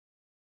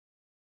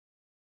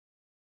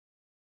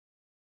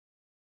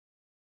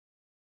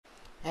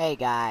Hey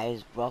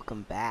guys,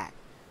 welcome back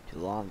to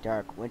Long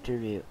Dark Winter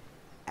View,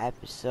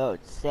 episode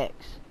 6.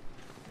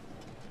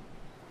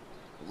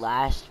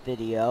 Last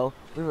video,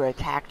 we were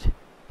attacked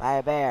by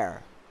a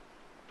bear.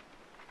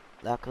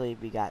 Luckily,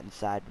 we got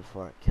inside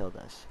before it killed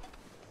us.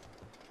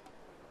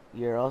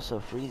 We are also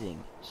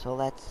freezing, so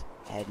let's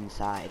head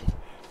inside.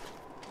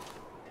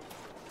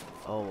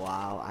 Oh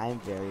wow,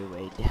 I'm very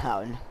weighed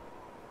down.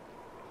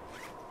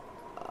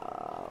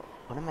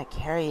 What am I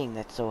carrying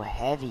that's so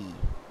heavy?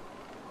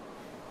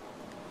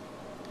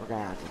 We're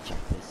gonna have to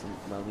check this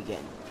when we get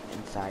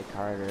inside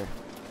Carter.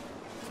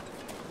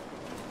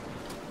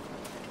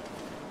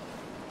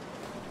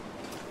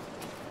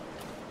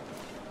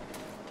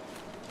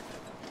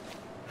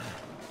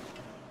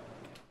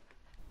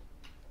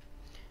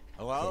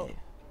 Hello? Okay.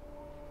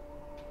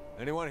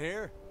 Anyone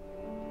here?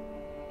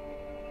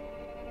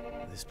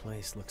 This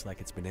place looks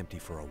like it's been empty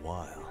for a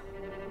while.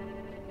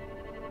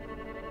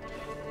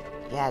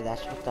 Yeah,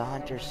 that's what the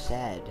hunter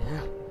said.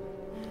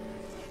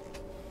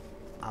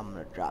 I'm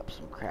gonna drop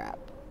some crap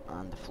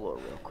on the floor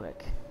real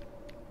quick.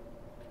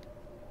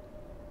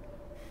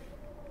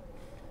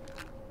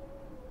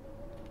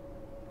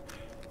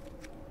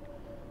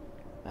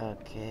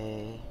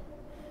 Okay.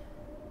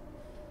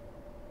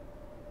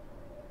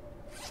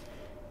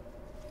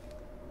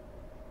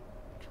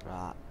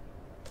 Drop.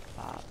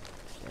 Pop.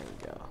 There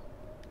we go.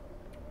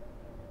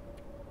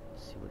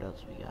 Let's see what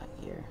else we got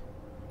here.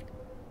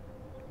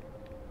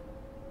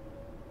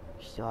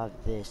 We still have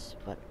this,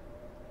 but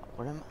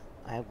what am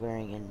I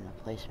wearing in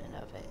replacement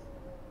of it?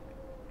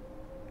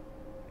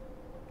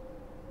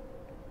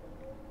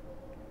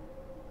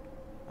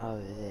 Oh,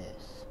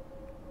 this.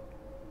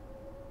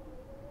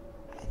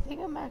 I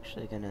think I'm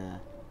actually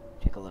gonna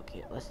take a look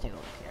here. Let's take a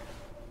look here.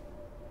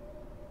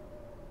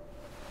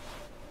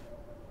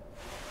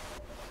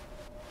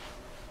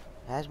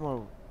 It has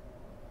more.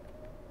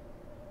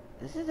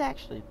 This is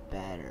actually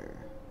better.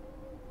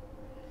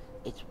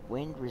 Its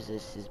wind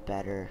resist is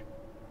better,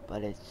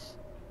 but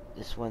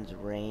this one's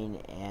rain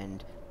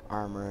and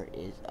armor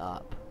is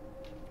up.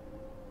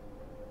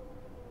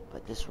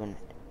 But this one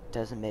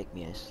doesn't make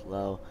me as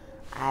slow.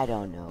 I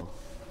don't know.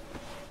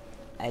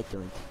 I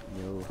don't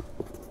know.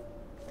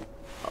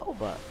 Oh,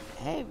 but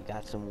hey, we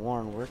got some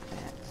worn work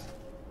pants.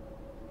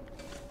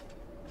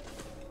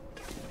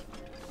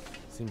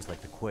 Seems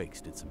like the quakes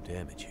did some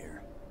damage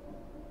here.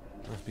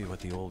 Must be what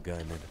the old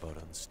guy meant about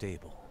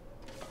unstable.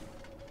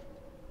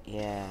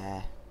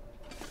 Yeah.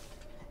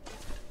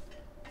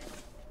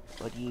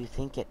 What do you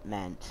think it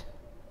meant?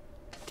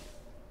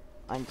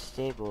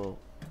 Unstable.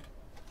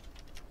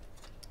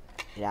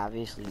 It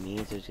obviously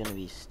means there's gonna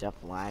be stuff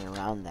lying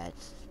around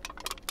that's...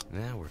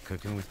 Now we're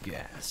cooking with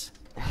gas.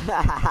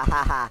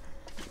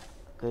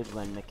 Good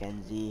one,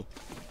 Mackenzie.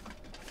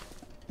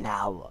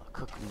 Now,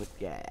 cooking with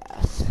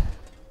gas.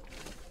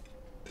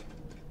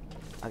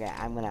 Okay,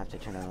 I'm gonna have to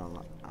turn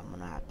on. I'm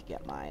gonna have to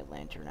get my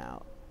lantern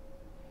out.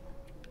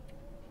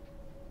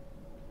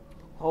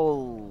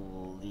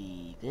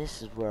 Holy,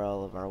 this is where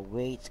all of our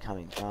weight's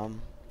coming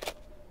from.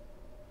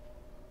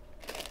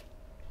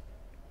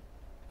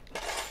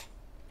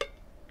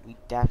 We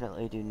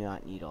definitely do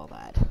not need all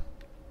that.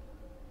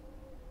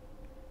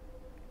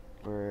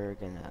 We're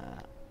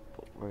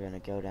gonna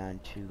go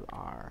down to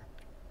our.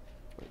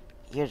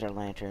 Here's our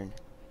lantern.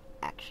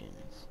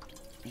 Actions.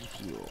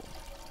 Refuel.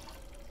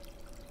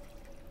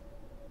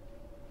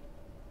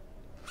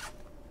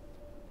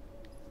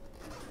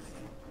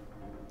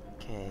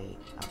 Okay,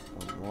 up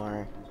one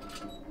more.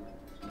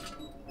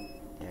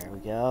 There we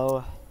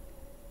go.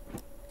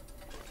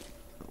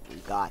 We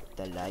got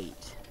the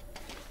light.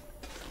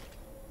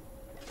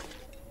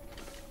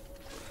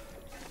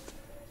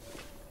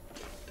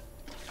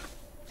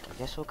 I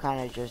guess we'll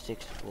kind of just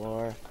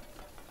explore.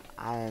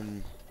 I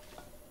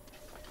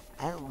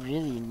don't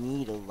really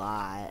need a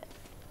lot.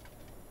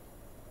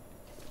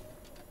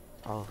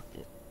 Oh,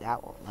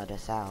 that won't let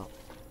us out.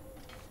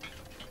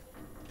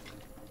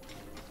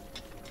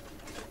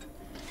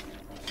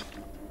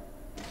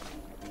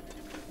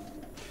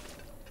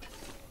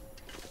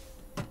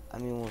 I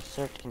mean, we'll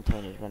search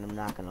containers, but I'm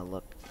not gonna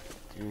look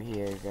through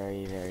here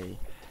very, very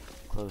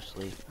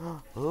closely.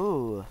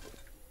 Ooh!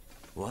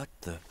 What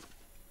the?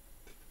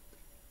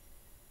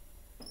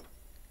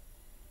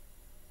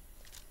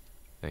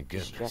 Thank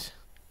goodness.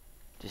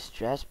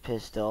 Distress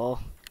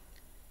pistol.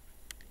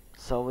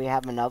 So we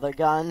have another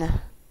gun?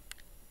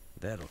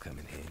 That'll come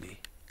in handy.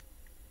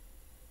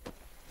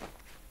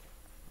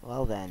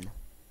 Well then.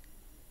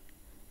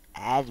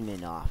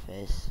 Admin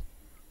office.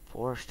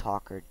 Force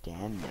talker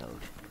dam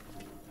note.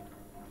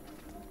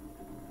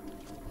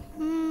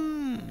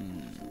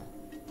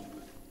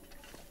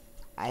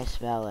 I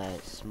smell a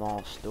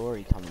small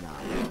story coming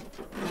on.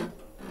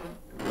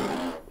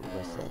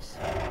 What's this?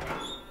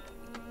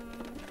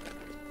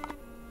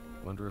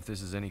 Wonder if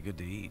this is any good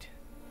to eat.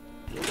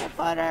 Peanut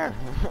butter!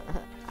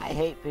 I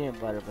hate peanut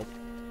butter, but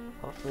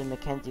hopefully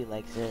Mackenzie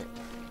likes it.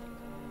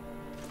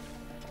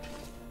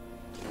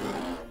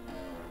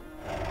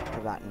 What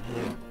about in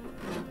here?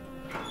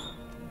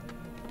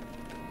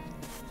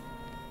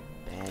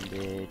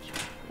 Bandage,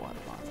 water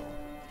bottle.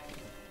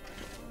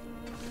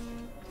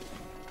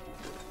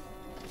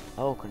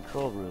 Oh,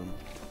 control room.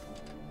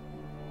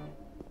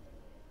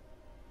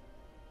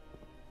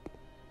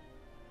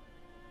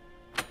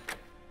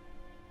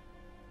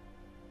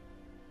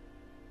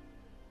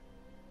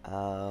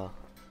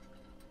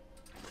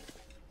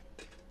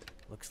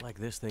 Looks like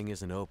this thing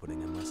isn't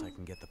opening unless I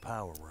can get the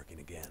power working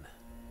again.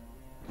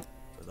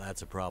 But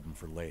that's a problem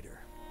for later.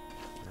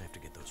 I have to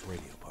get those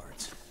radio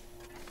parts.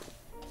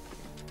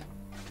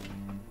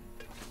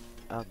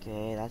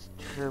 Okay, that's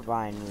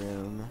turbine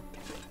room.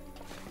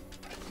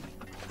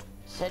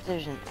 Said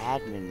there's an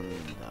admin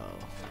room though.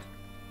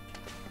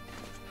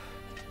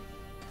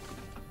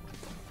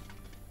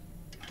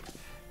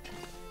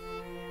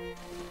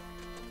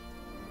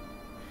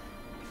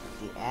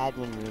 The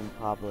admin room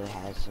probably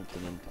has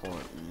something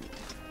important.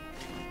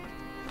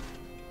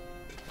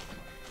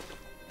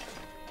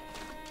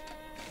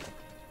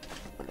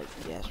 But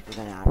I guess we're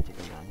gonna have to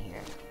go down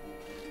here.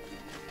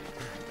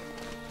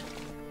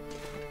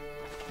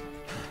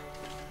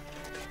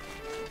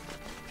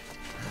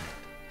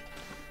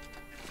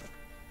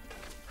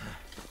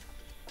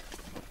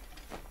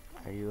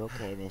 Are you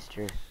okay,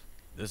 mister?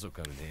 This'll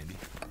come in handy.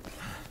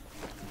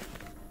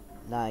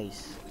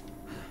 Nice.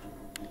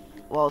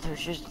 Well,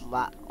 there's just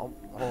a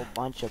whole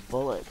bunch of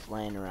bullets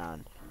laying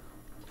around.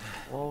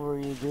 What were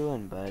you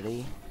doing,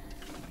 buddy?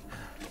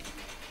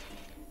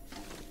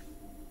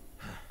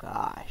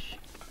 Gosh.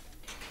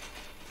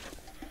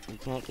 We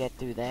can't get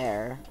through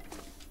there.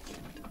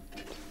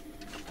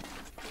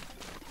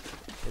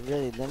 They're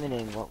really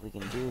limiting what we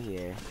can do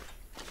here.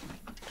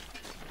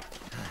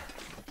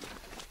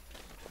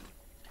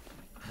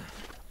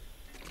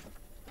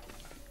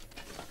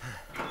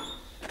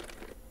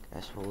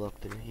 Guess we'll look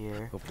through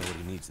here. Hope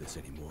nobody needs this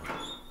anymore.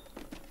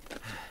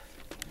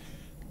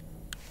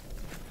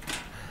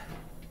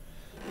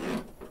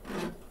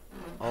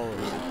 Oh,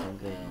 there's something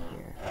good in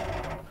here.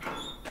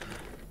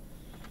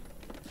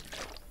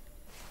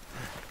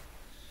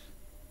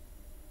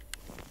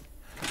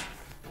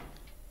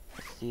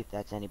 Let's see if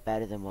that's any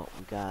better than what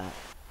we got.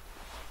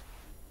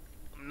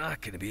 I'm not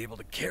gonna be able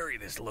to carry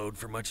this load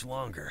for much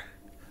longer.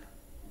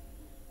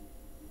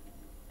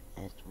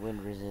 And its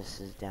wind resist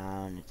is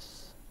down.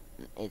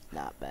 It's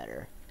not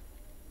better.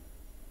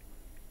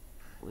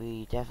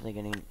 We definitely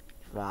gonna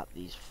drop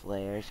these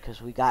flares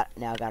because we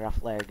now got a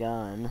flare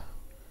gun.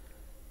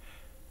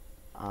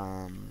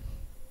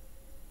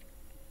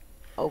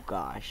 Oh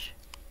gosh.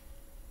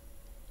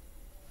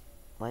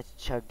 Let's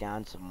chug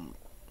down some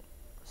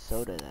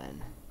soda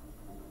then.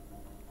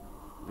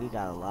 We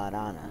got a lot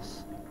on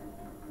us.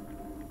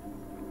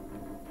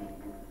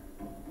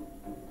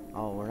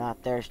 Oh, we're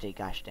not thirsty.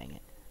 Gosh dang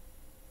it.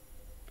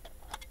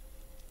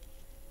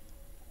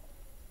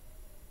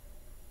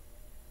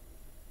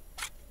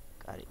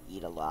 Gotta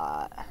eat a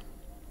lot.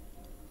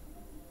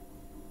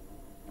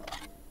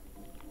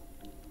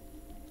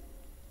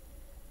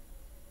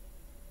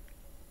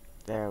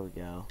 There we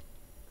go.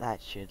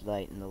 That should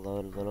lighten the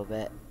load a little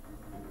bit.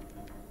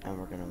 And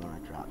we're gonna wanna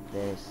drop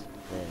this,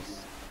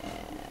 this,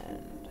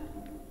 and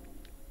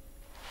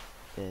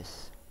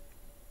this,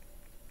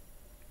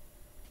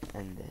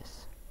 and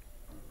this.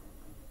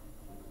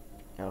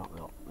 Oh,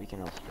 well, we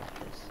can also drop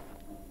this.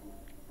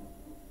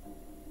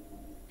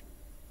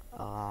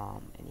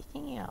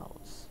 Anything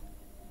else?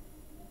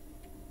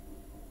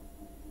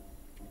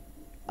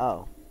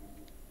 Oh.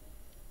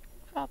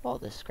 Drop all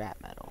this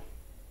scrap metal.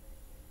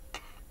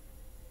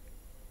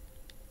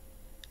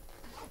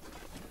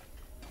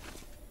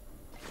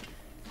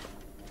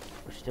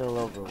 We're still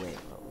overweight,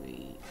 but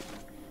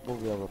we'll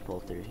be able to pull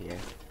through here.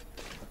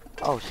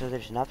 Oh, so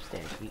there's an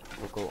upstairs.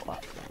 We'll go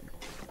up then.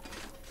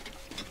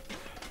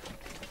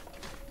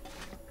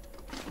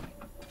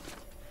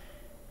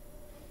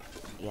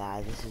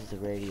 Yeah, this is the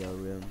radio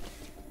room.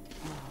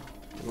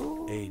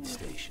 Ooh. Aid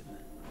station.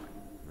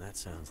 That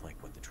sounds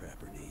like what the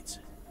trapper needs.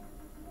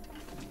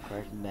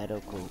 First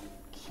medical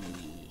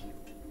key.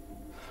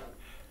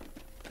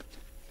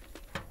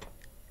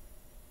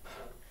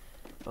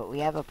 But we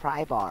have a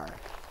pry bar.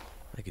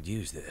 I could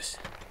use this.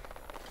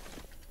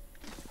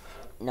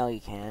 No,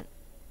 you can't.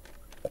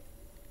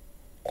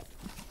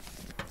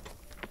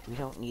 We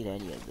don't need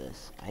any of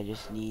this. I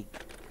just need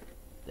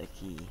the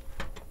key.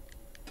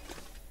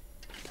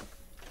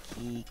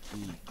 Key.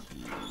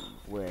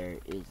 Where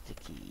is the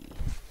key?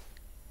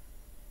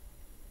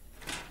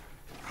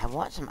 I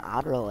want some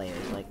outer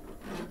layers. Like,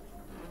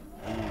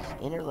 these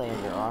inner layers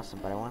are awesome,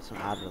 but I want some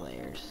outer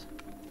layers.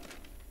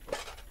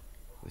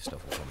 This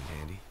stuff will come in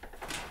handy.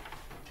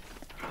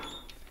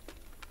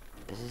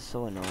 This is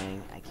so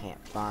annoying. I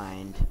can't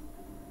find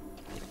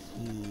the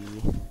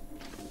key.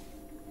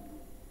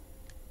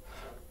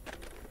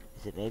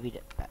 Is it maybe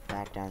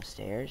back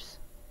downstairs?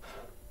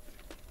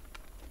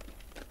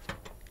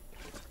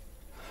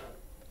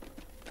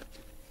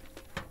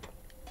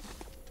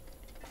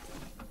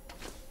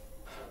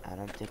 I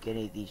don't think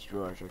any of these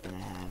drawers are gonna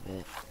have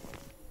it.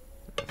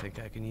 I think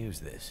I can use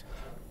this.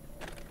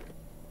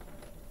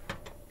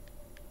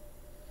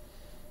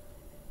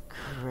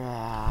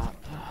 Crap.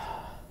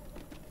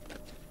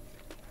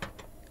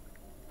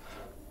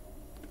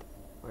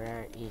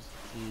 Where is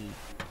the key?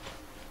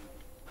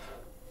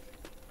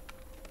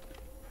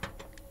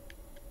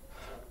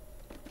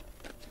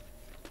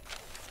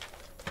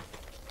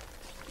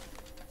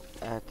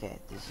 Okay,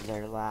 this is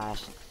our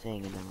last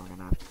thing, and then we're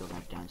gonna have to go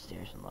back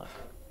downstairs and look.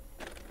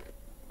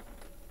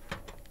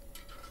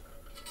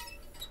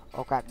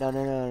 Oh crap, no,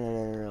 no, no, no,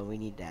 no, no, no, we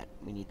need that.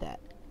 We need that.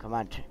 Come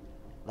on,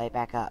 light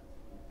back up.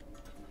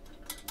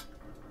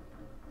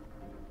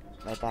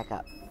 Light back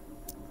up.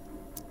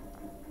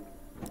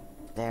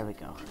 There we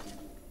go.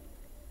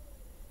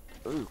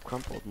 Ooh,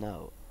 crumpled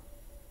note.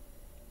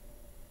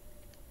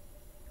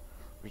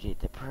 Read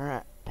the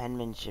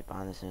penmanship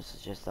on this note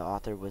suggests the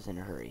author was in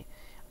a hurry.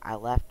 I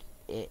left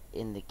it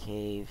in the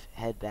cave,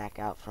 head back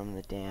out from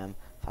the dam,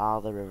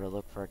 follow the river,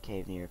 look for a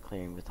cave near a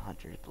clearing with the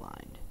hunters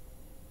blind.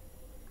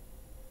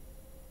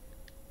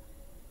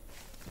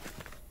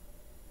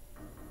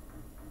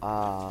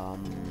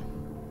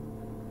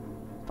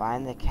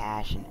 Find the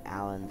cache in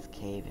Alan's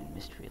cave in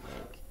Mystery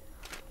Lake.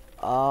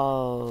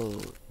 Oh.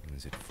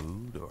 Is it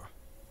food or?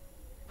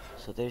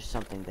 So there's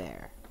something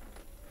there.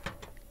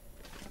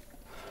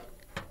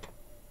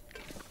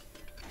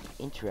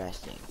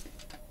 Interesting.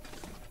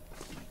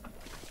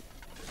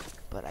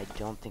 But I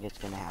don't think it's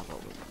gonna have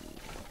what we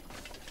need.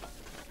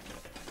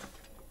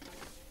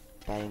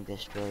 Betting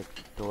this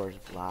door's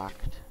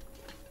blocked.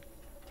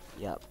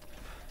 Yup.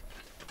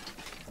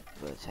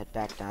 Let's head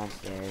back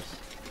downstairs.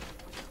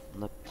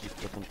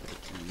 Keep looking for the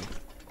key.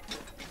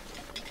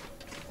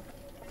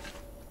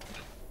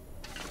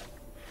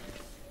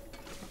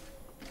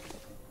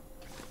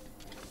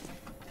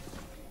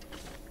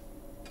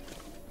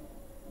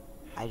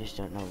 I just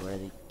don't know where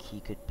the key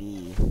could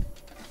be.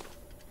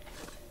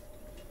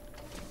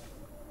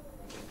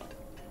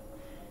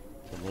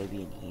 So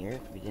maybe in here?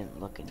 We didn't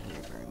look in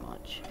here very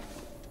much.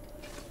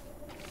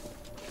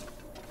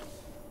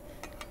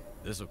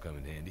 This'll come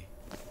in handy.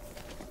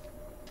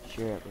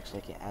 Sure, it looks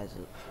like it has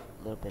a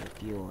little bit of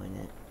fuel in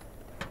it.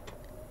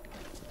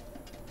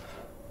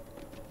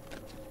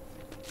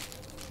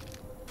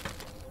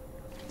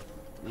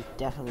 We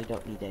definitely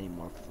don't need any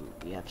more food.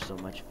 We have so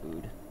much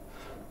food.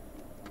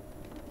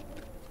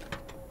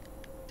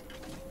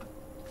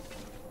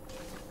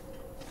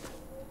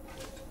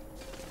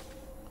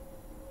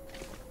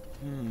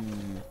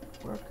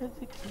 Where could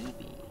the key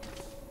be?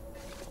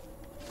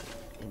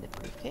 In the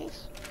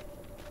briefcase?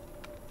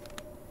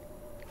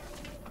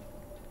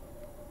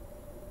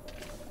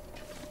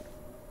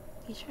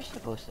 These are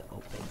supposed to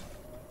open.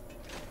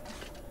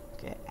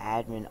 Okay,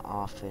 admin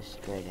office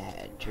straight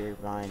ahead.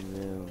 Turbine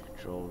room,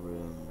 control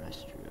room,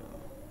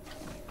 restroom.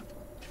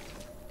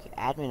 Okay,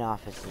 admin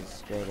office is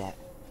straight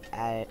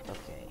ahead.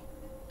 Okay.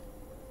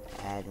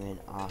 Admin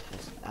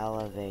office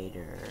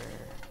elevator.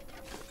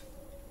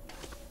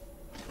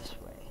 This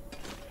way.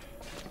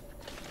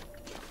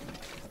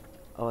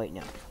 Oh wait,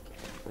 no.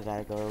 We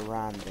gotta go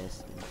around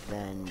this and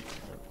then to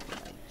the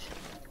right.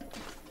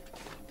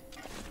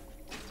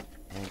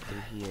 And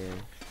through here.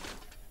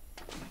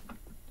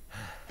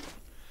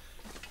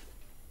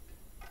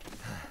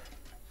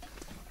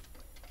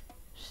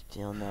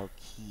 Still no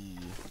key.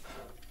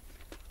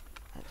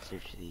 Let's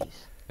search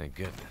these. Thank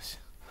goodness.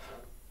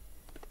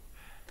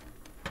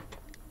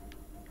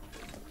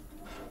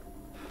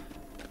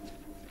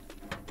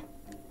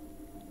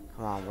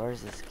 Come on,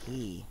 where's this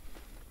key?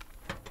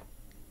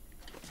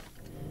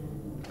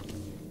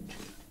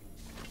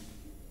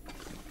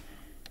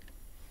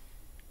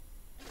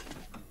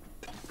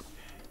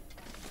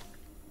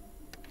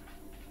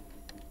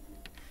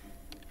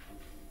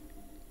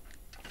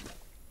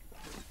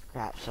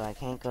 Crap, so I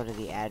can't go to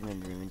the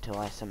admin room until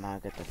I somehow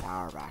get the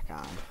power back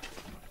on.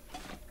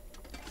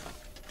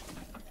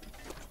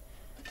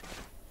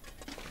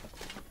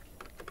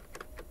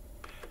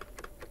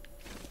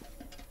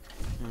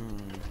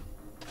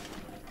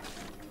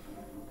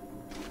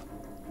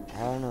 I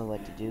don't know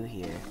what to do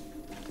here.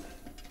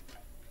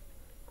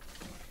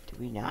 Do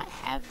we not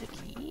have the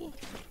key?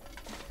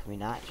 Can we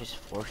not just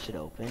force it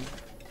open?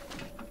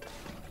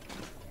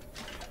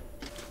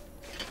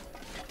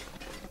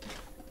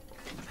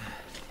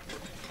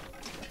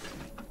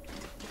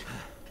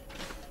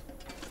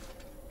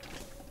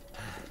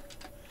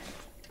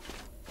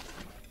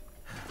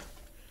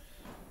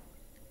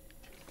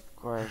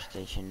 Core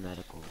station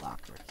medical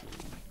locker key.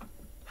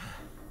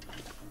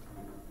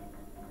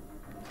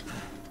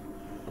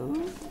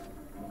 Ooh,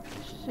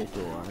 this is a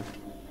door.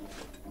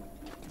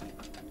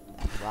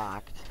 That's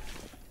locked.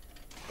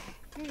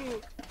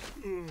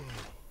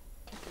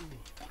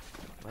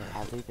 Wait,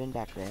 have we been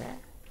back there?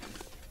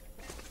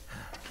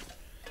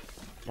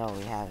 No,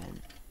 we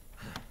haven't.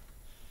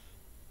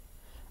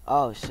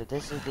 Oh, so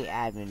this is the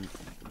admin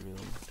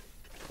room.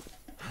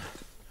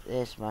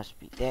 This must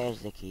be... There's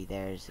the key,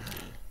 there's the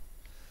key.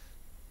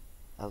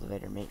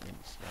 Elevator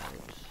maintenance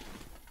stairs.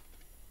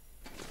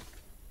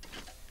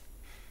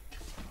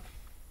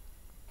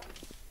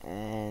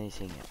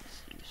 Anything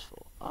else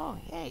useful? Oh,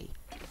 hey.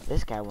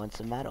 This guy wants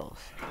some medals.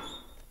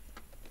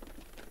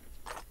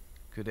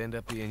 Could end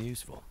up being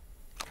useful.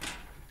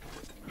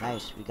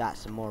 Nice, we got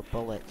some more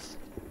bullets.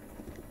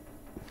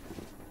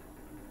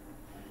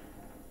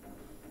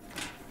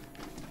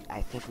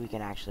 I think we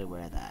can actually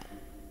wear that.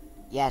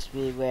 Yes,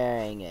 we're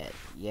wearing it.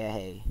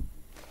 Yay.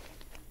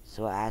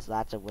 So it has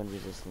lots of wind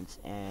resistance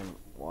and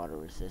water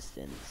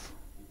resistance.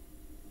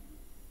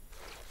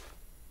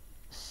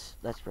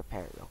 Let's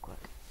repair it real quick.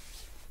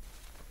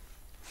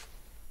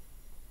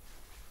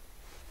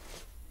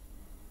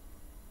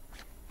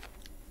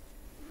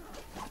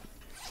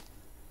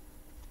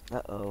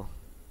 Uh-oh.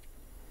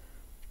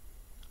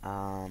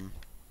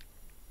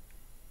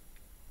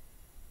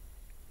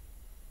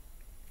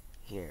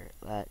 Here,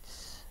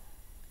 let's...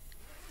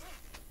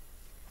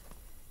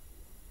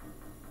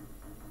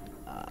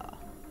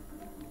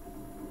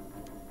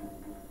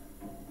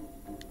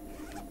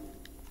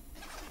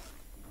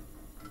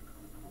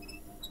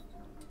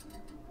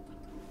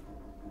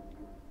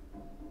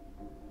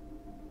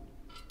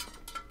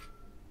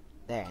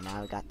 There,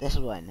 now we got this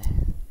one.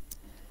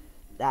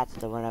 That's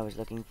the one I was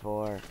looking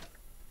for.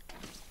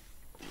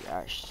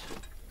 Yes.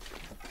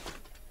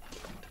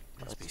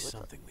 Must be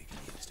something we can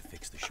use to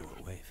fix the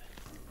shortwave.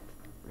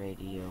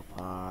 Radio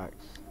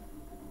parts.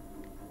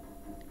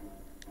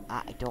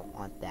 I don't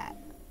want that.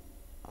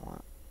 I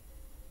want...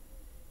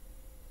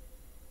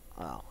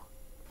 Oh.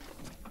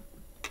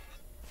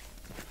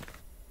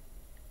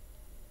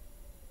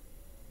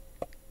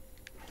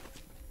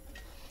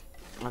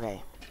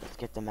 Okay, let's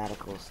get the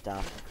medical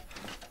stuff.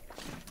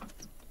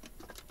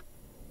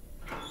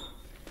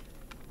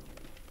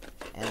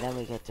 And then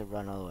we get to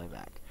run all the way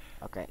back.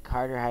 Okay,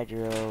 Carter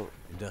Hydro.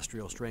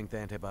 Industrial strength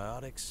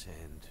antibiotics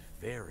and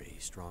very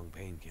strong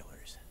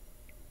painkillers.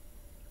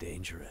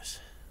 Dangerous.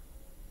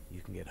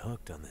 You can get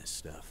hooked on this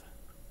stuff.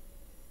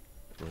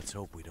 Let's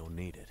hope we don't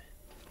need it.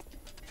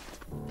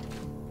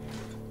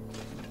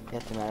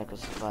 Get the medical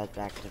supplies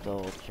back to the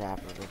old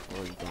trapper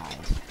before he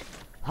dies.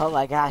 Oh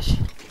my gosh.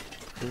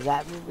 Does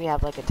that mean we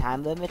have like a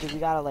time limit? Do we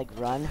gotta like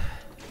run?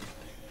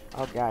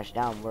 Oh gosh,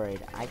 now I'm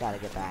worried. I gotta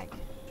get back.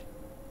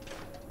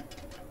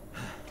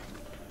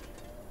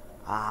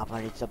 Ah,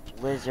 but it's a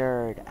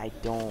blizzard. I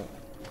don't...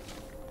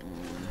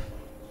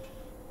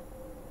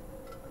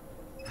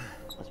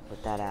 Let's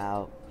put that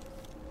out.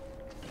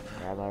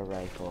 Grab our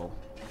rifle.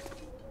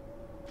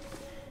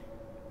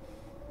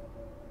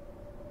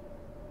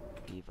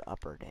 Leave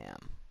upper dam.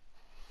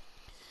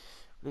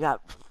 We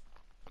got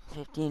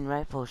 15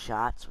 rifle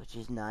shots, which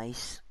is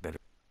nice. Better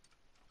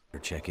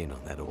check in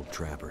on that old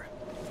trapper.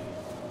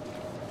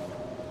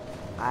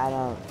 I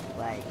don't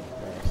like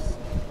this.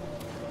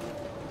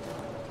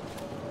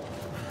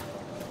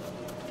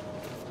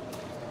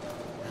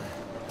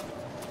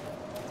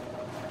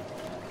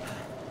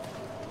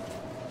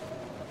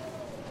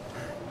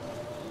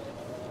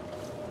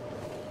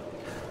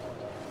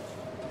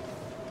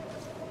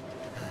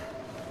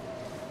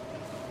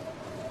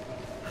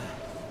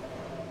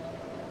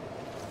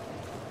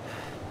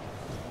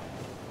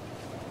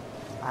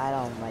 I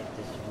don't like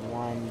this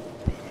one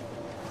bit.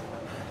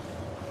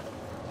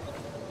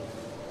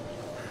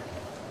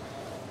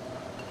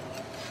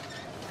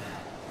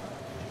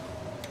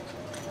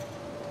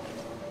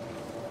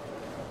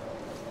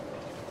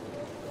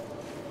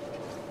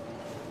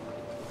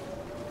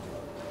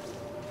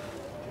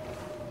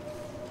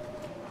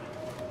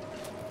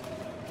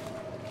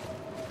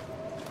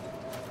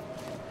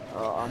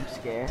 Oh, I'm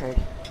scared.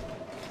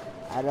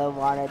 I don't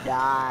want to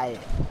die.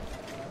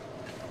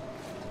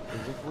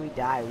 Because if we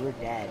die, we're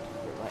dead.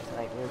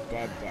 We're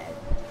dead.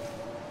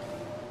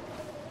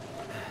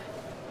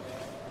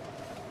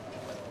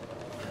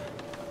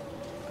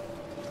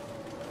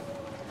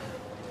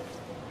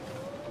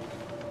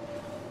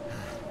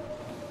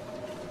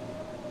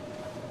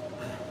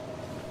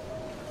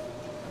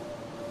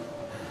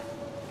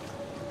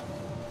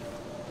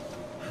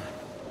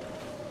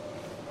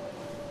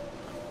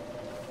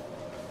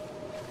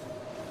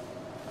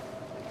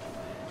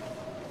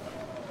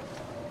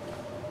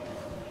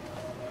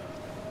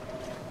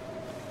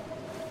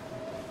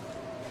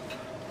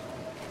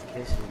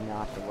 This is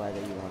not the weather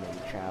you want to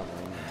be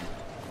traveling in.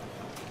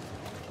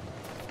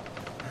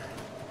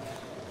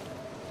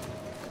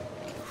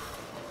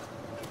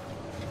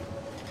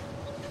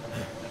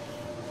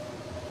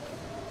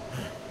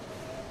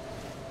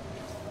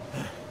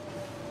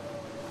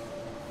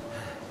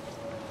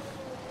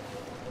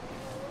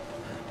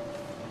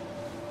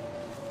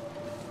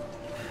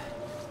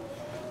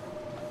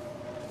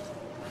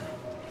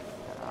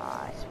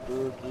 Ah,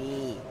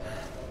 spooky.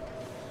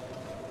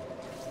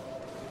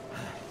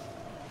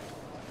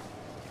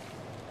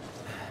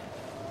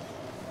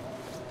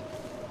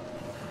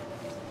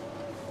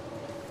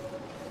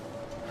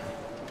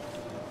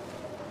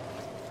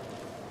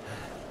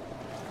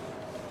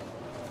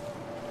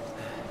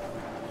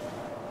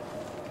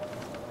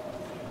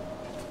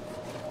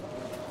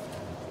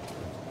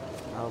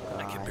 Oh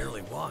god. I can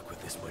barely walk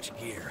with this much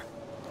gear.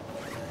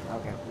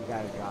 Okay, we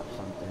gotta drop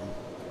something.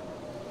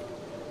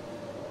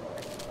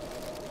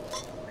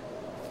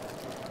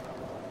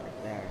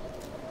 There.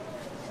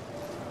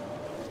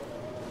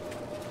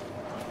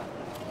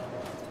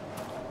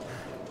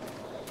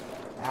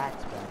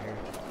 That's better.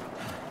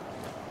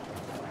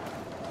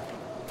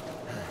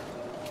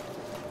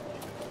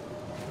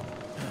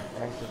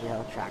 There's the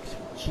rail tracks.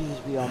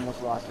 Jeez, we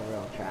almost lost the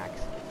rail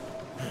tracks.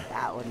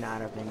 That would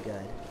not have been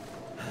good.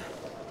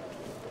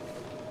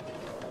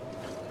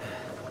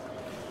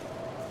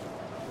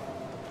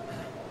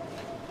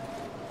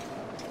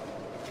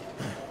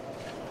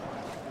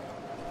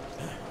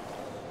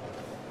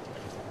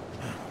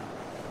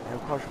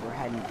 course we're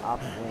heading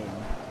upwind,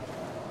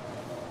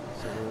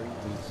 so we're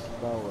even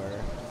slower.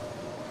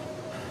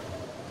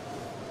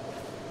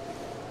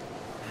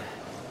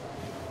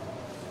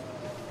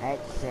 I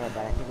hate to say it,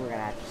 but I think we're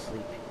gonna have to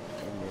sleep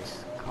in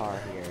this car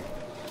here.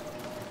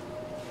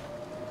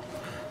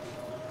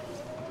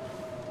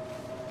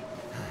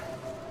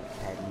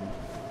 Heading.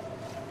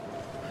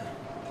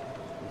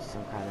 With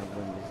some kind of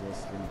wind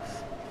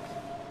resistance.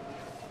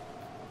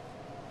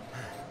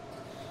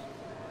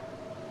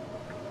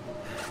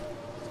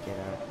 Let's get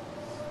our...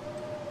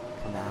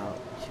 come out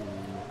to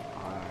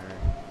our...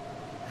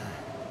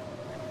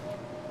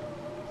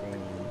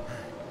 thing.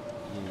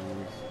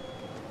 Use...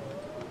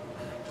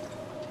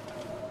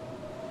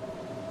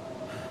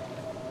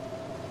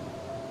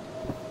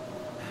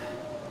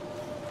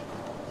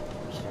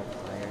 Start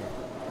fire.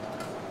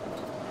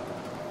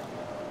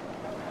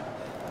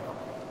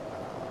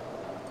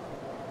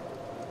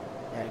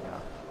 There you go.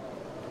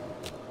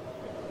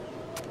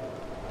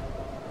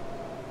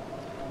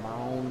 Come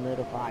on,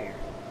 little fire.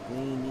 We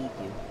need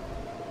you.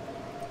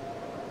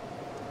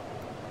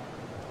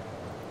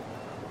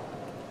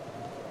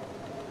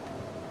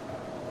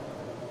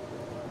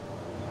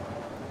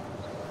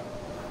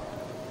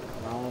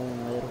 Come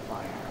on, little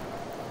fire.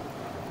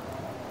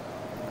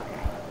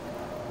 Okay.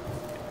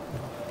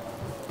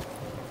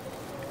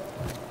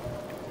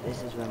 This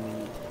is when we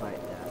need to fight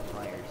the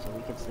fire, so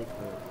we can sleep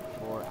for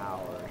 4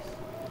 hours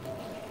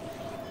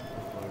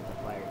before the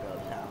fire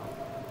goes out.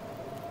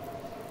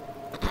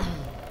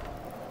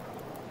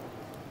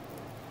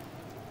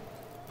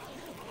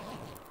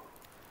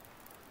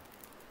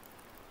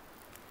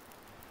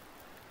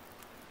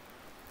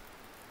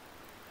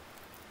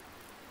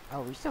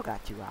 Oh, we still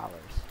got 2 hours.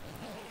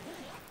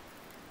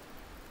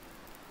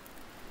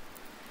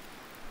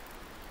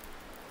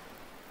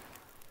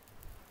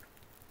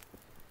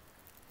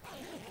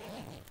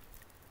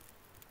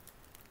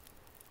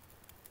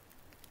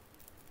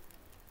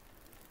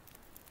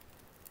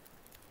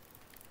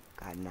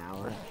 Got an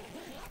hour.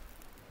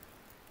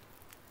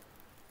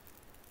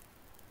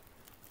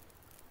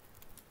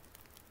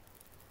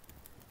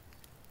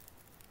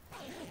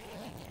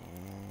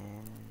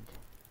 And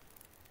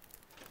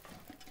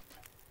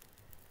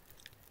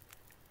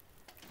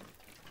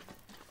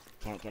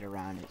can't get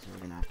around it, so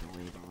we're gonna have to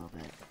wait a little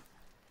bit.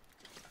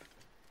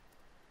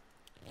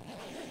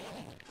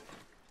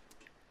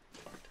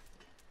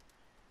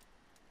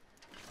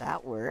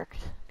 That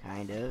worked,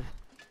 kind of.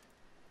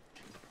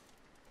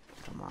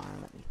 Come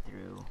on, let me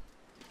through.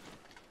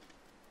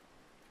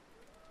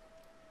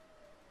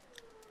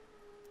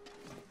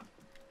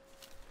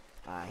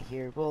 I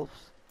hear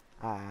wolves.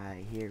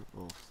 I hear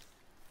wolves.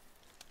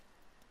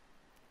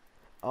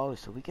 Oh,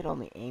 so we could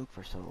only aim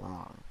for so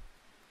long.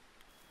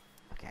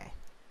 Okay.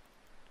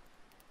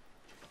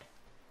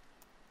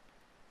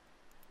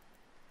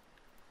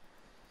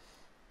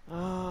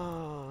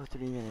 Oh,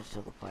 3 minutes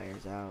till the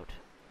fire's out.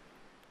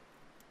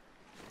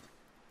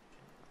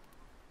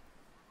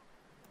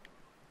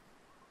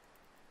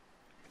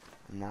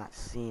 I'm not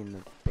seeing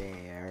the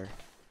bear.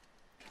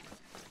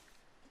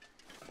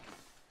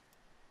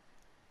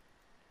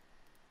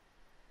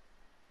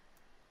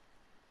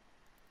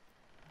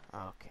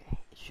 Okay,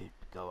 it should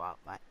go out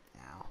by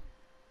now.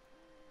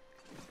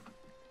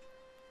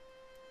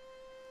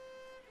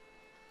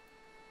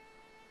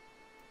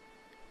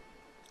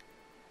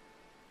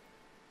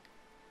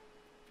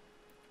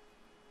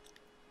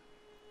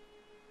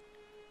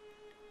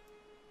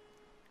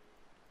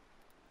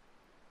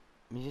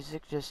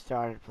 Music just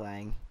started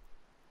playing.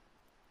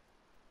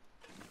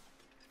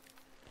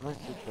 Let's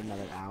do it for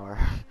another hour.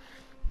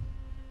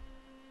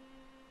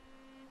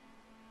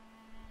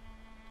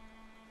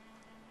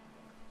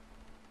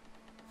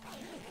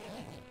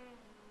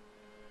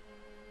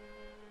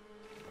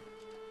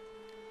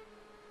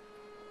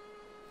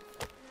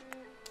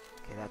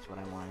 Okay, that's what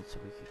I wanted so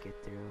we could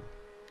get through.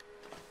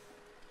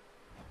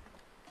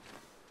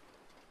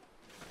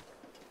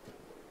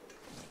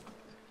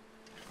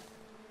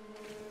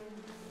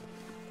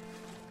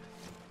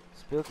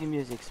 Spooky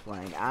music's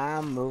playing.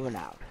 I'm moving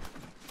out.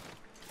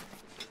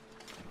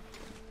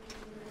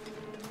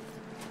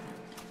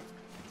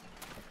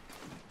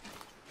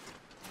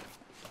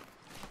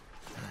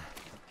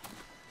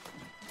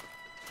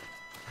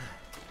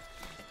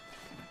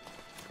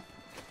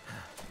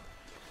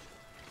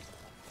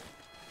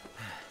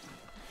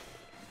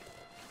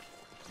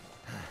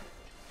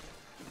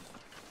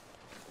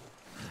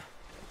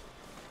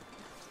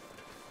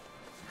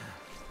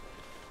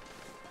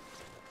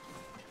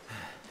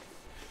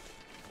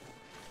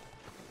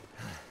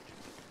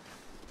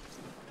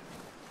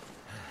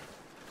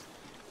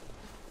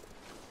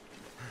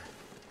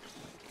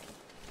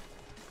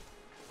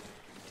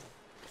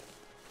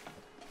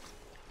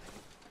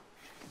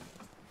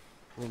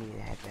 We need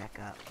to head back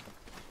up.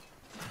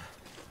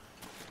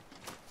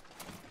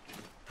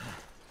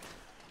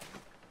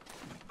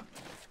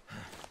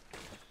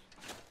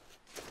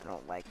 I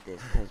don't like this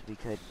because we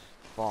could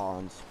fall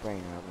and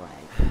sprain our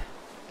leg.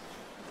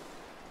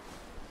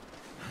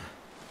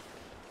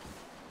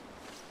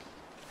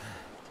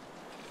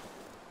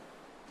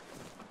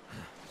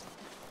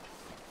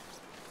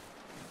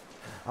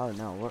 Oh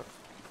no,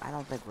 I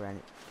don't think we're any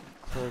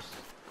close.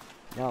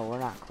 No, we're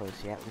not close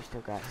yet. We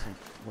still got some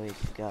ways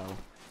to go.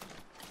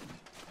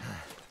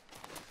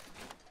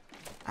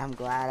 I'm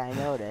glad I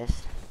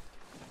noticed.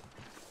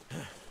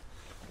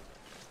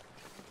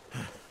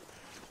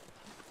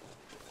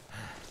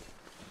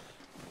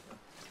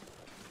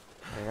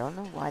 I don't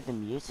know why the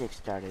music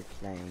started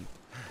playing.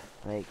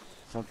 Like,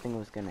 something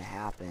was gonna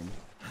happen.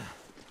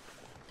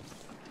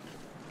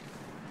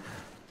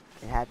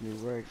 It had me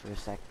worried for a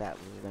sec that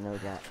we were gonna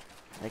get,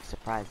 like,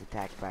 surprise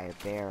attacked by a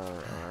bear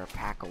or a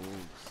pack of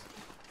wolves.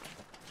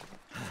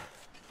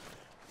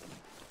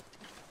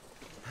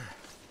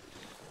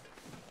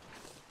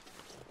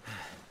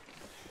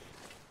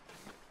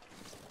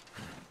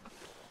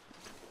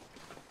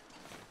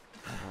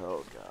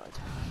 Oh god.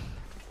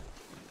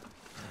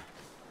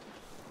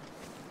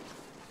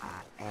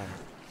 I am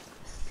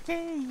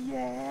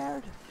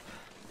scared.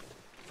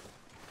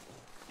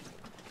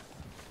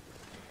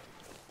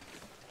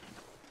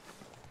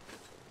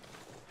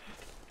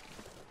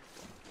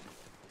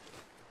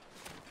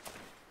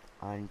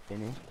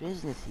 Unfinished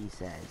business, he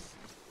says.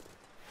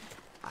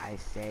 I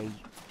say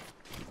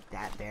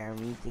that bear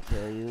needs to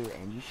kill you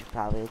and you should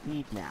probably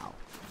leave now.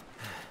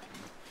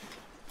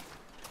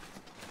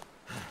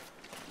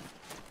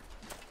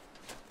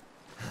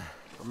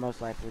 We're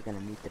most likely gonna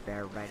meet the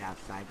bear right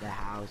outside the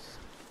house.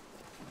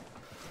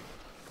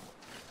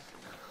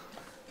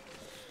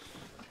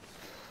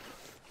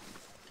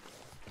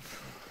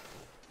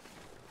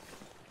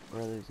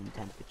 We're losing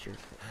temperature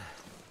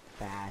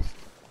fast.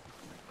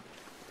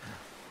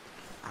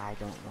 I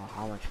don't know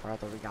how much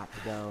farther we got to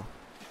go.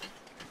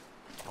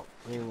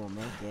 Hopefully we'll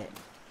make it.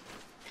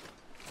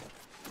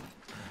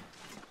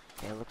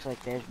 Okay, it looks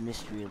like there's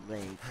Mystery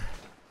Lake.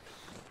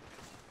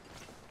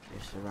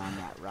 Just around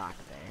that rock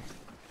there.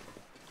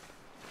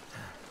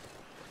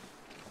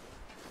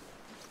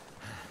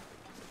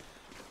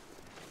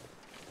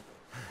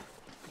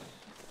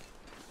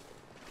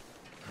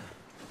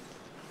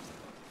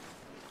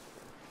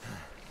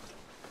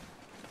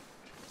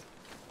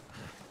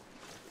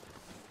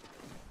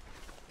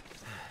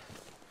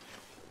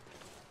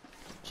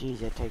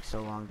 Jeez, it takes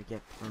so long to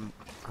get from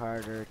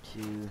Carter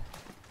to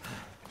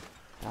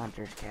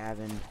Hunter's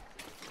cabin.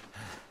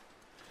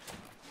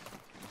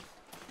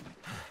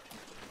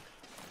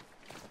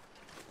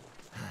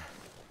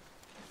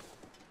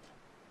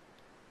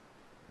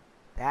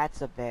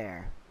 That's a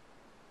bear.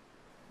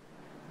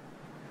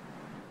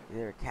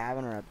 Either a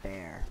cabin or a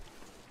bear.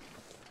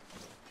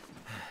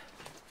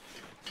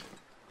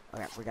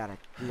 Okay, we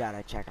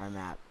gotta check our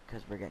map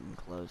because we're getting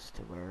close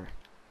to where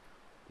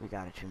we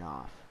gotta turn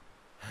off.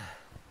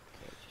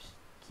 Okay, just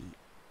keep.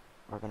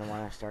 We're gonna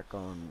want to start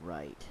going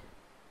right.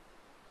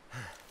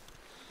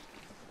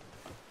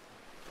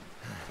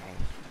 Okay.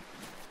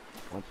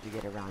 Once we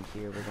get around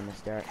here, we're gonna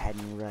start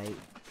heading right.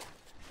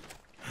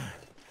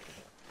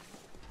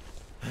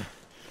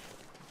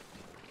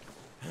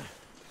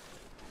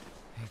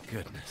 Thank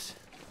goodness.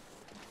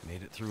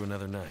 Made it through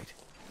another night.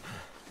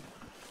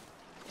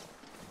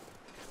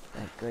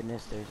 Thank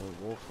goodness there's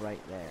a wolf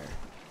right there.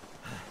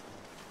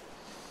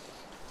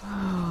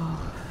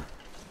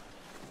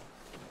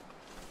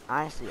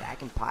 Honestly, I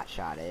can pot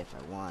shot it if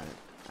I want.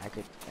 I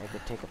could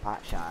take a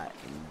pot shot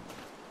and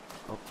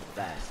hope for the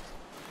best.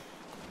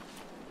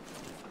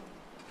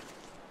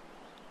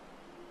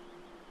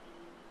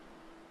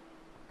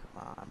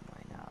 Come on,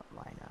 line up,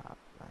 line up,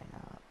 line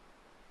up.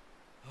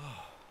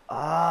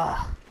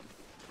 Ah!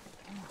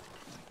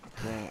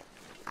 Can't.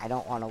 I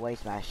don't want to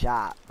waste my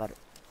shot, but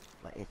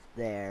it's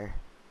there.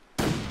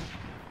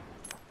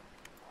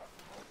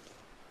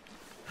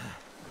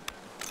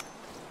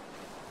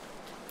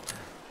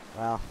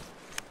 Well,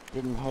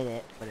 didn't hit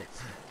it, but it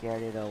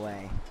scared it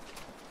away.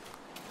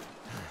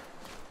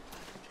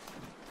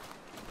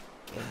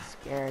 It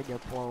scared the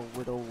poor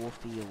little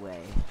wolfie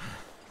away.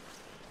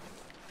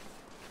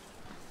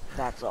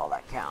 That's all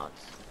that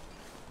counts.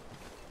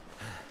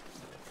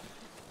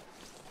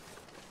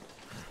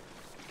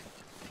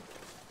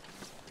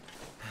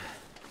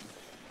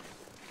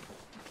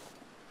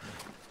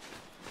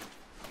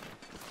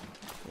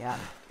 Yeah,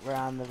 we're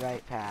on the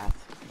right path.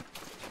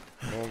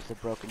 There's the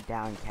broken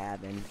down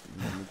cabin, and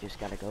then we just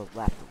gotta go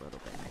left a little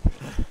bit, I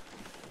think.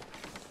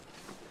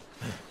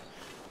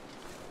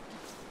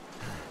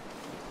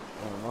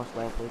 We're most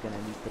likely gonna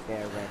meet the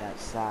bear right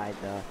outside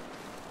the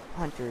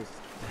hunter's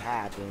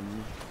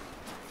cabin.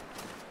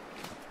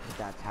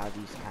 That's how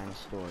these kind of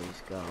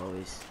stories go,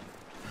 is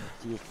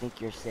so you think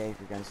you're safe,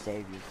 you're gonna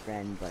save your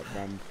friend, but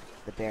then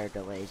the bear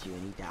delays you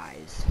and he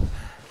dies.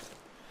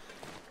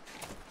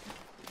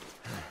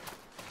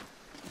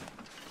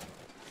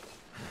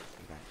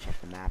 Check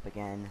the map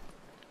again.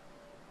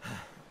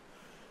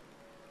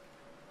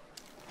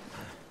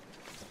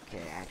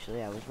 Okay,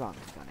 actually I was wrong.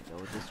 I'm gonna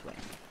go this way.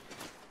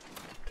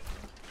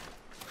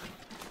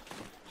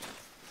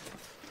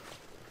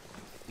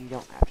 You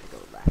don't have to go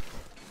left.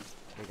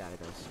 We gotta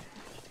go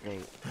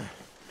straight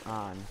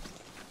on.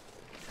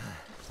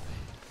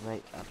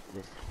 Right up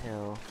this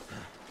hill.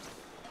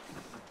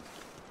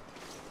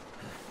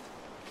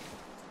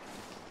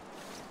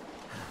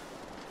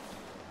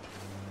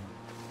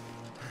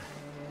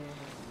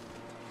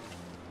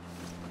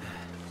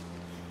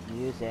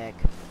 music.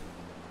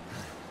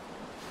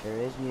 There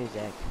is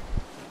music.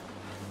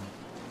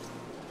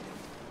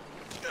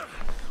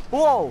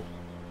 Whoa!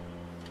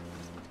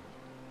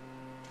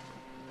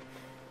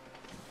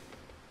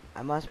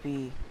 I must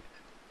be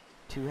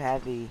too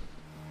heavy.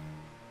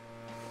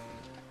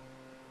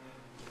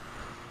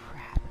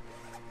 Crap.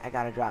 I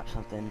gotta drop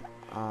something.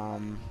 I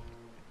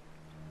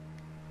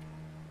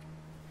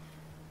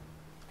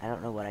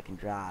don't know what I can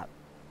drop.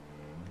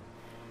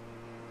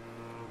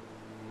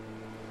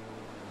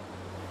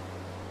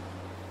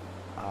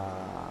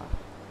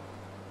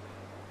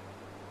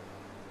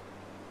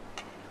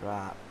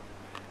 Drop.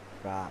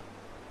 Drop.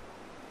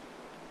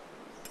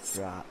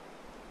 Drop.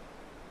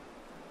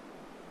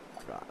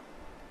 Drop.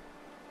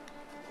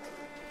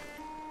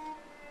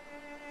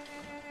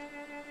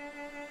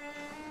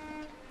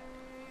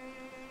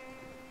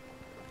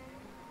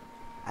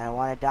 I don't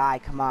want to die,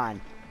 come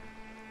on.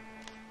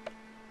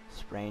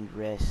 Sprained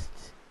wrist,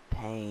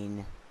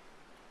 pain.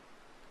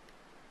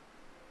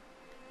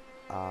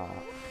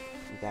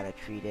 We gotta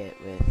treat it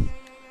with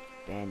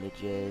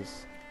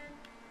bandages.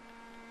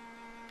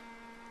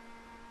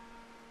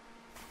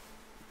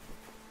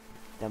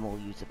 Then we'll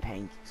use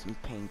some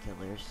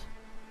painkillers.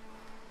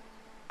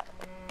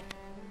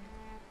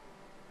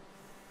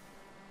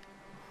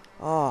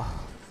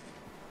 Oh.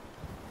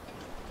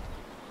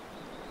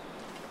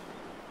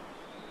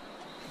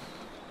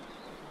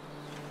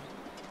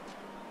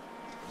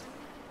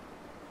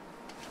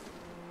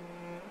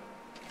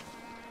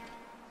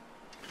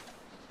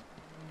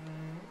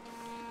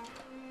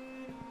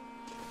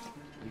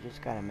 We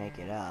just gotta make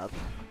it up.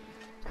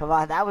 Come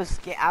on, I was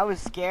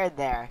scared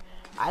there.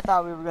 I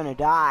thought we were gonna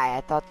die.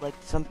 I thought like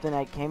something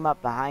had came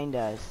up behind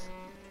us.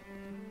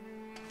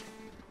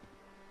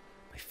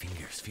 My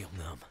fingers feel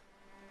numb.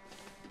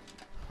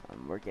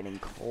 We're getting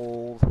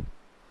cold.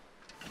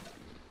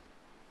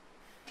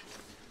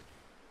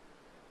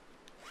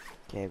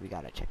 Okay, we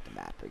gotta check the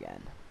map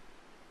again.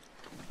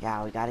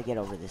 Yeah, we gotta get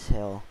over this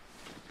hill.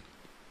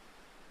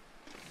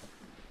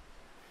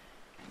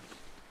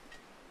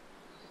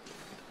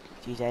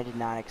 Jeez, I did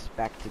not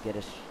expect to get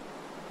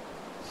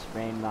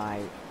sprain my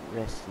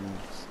wrist and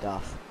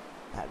stuff.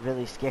 That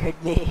really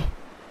scared me.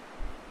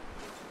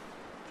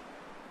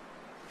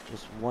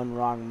 Just one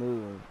wrong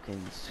move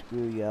can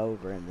screw you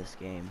over in this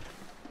game.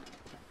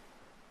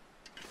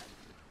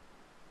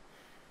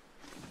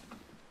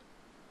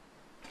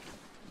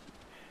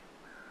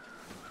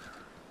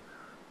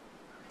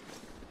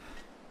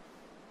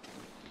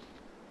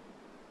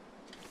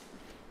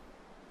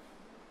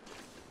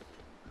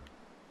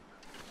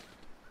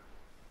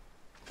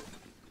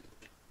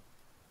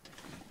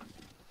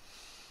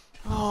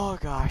 Oh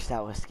gosh,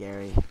 that was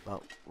scary.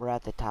 But we're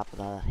at the top of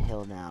the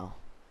hill now.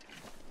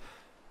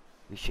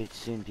 We should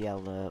soon be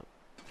able to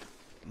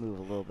move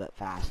a little bit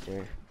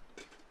faster.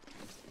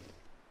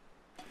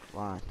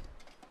 Come on.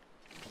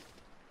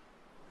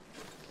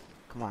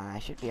 Come on, I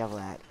should be able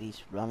to at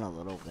least run a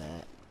little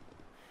bit.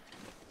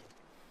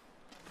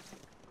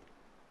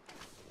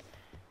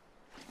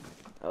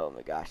 Oh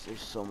my gosh,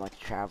 there's so much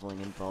traveling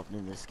involved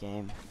in this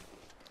game.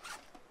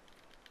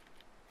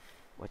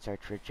 What's our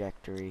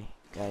trajectory?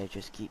 Gotta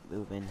just keep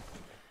moving.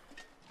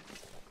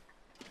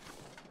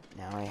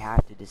 Now I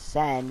have to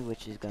descend,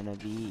 which is gonna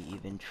be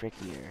even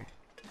trickier.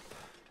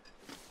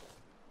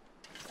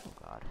 Oh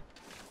god.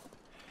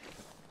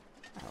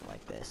 I don't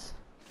like this.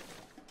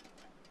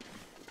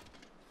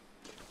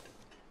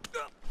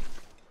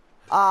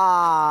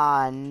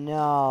 Ah,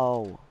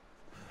 no.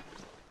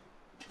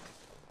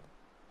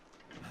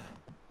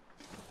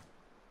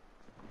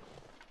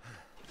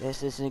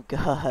 This isn't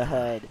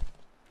good.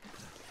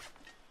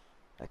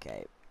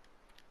 Okay.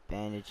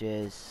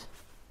 Bandages.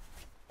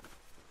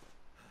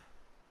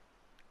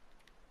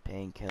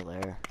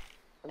 Painkiller.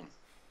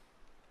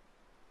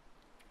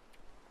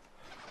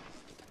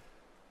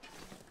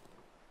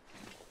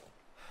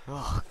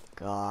 Oh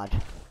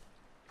god.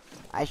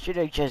 I should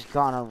have just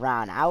gone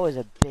around. I was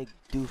a big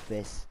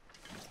doofus.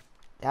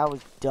 That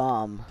was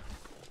dumb.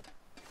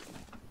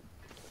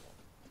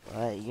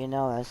 But you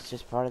know, that's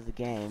just part of the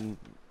game.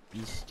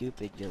 Be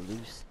stupid, you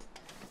lose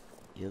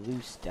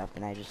stuff,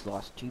 and I just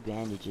lost 2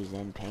 bandages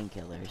and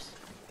painkillers.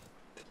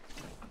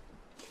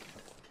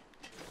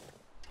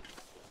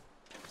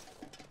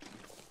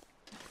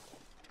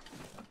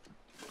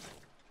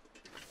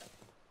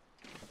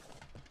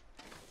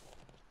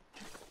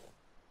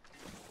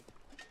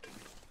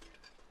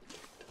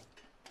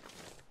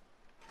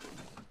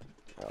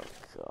 Oh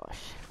gosh.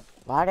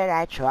 Why did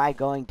I try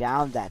going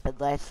down that? But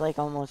that's like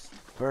almost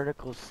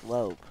vertical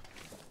slope.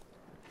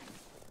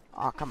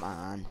 Oh, come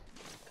on.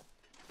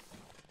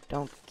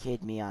 Don't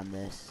kid me on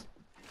this.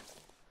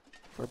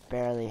 We're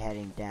barely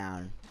heading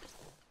down.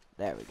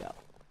 There we go.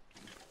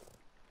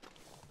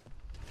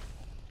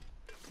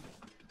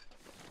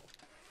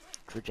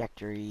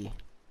 Trajectory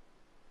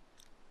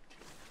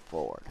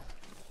forward.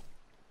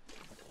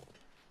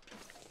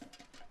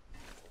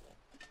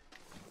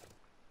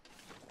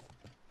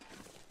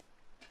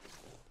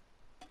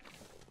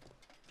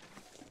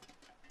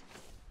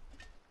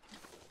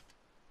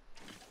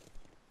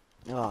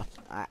 Oh,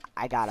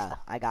 I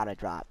gotta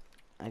drop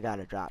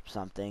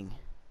something.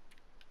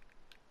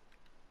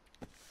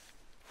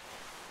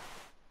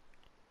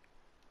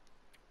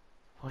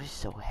 What is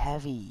so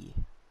heavy?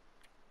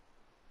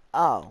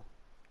 Oh.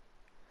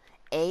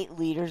 8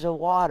 liters of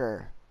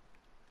water.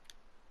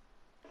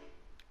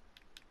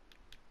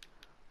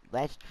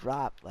 Let's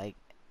drop like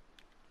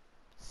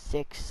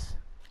 6.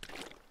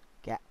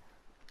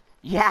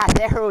 Yeah,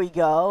 there we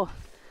go.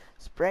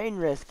 Sprain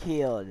risk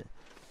healed.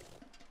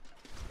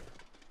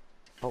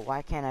 But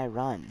why can't I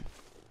run?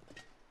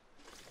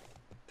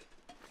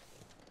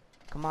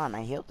 Come on,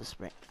 I healed the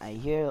sprain.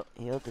 Healed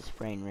the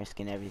sprain risk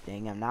and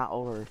everything. I'm not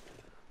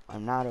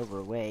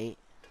overweight.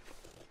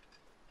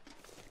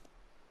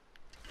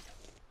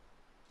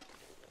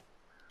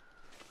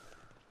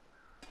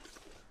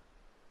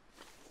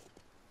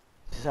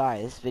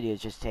 Sorry, this video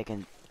is just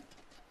taking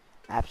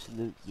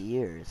absolute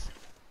years.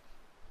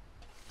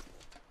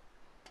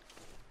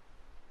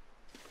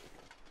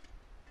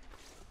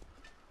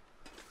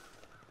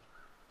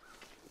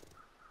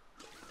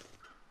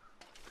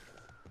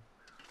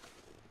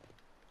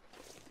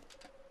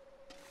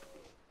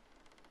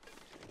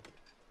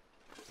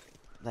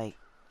 Like,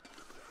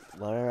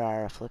 what are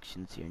our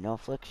afflictions here? No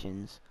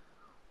afflictions.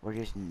 We're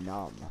just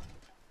numb.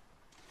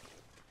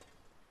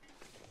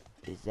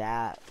 Is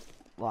that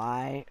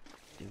why?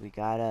 Do we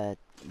gotta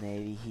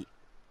maybe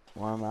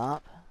warm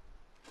up?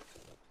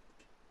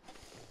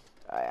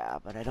 Yeah,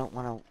 but I don't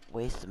want to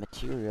waste the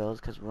materials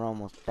because we're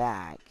almost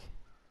back.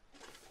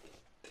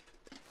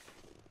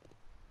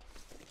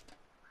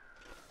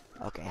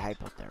 Okay,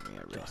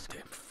 hypothermia risk.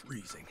 Goddamn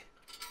freezing.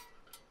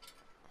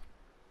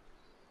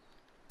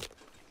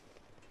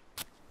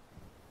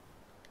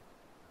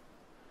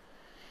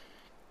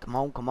 Come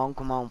on, come on,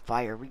 come on,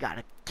 fire. We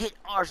gotta get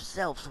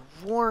ourselves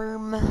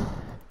warm.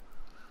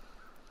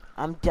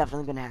 I'm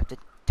definitely gonna have to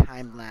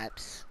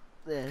time-lapse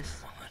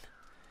this.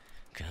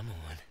 Come on. Come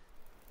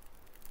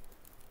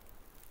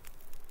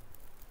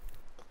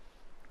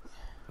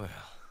on.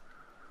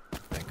 Well,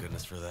 thank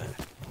goodness for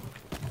that.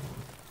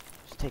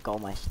 Just take all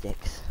my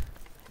sticks.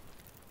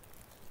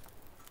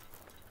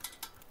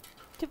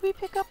 Did we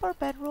pick up our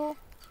bedroll?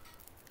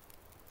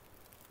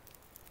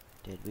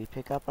 Did we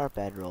pick up our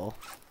bedroll?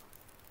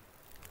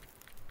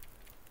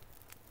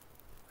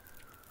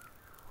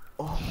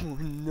 Oh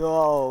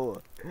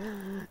no!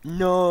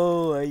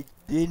 No, I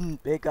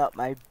didn't pick up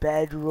my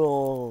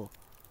bedroll.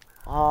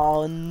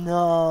 Oh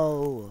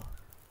no!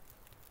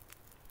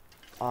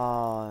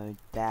 Oh,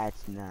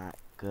 that's not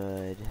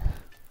good.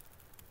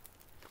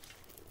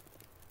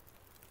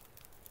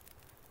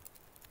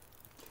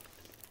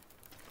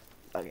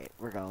 Okay,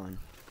 we're going.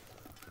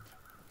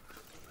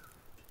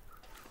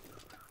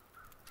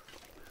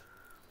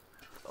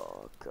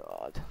 Oh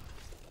god.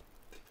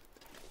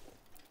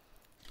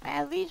 I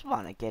at least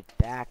want to get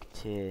back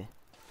to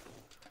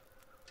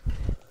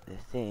the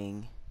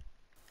thing.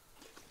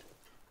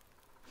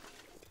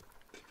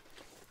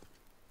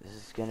 This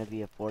is gonna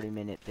be a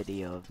 40-minute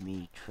video of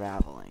me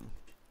traveling.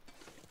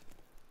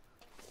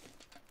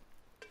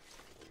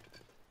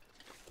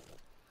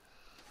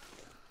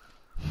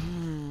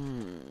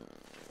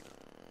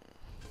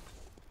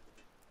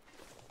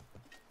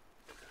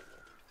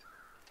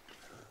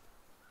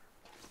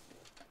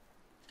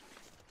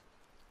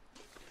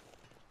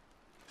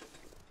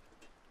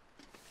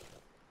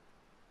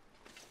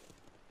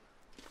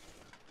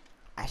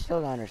 I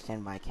still don't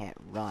understand why I can't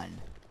run.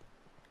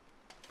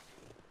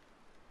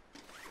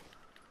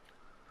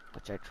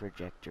 What's our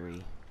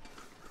trajectory?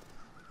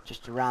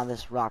 Just around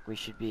this rock, we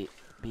should be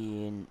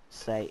in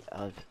sight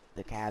of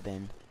the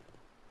cabin.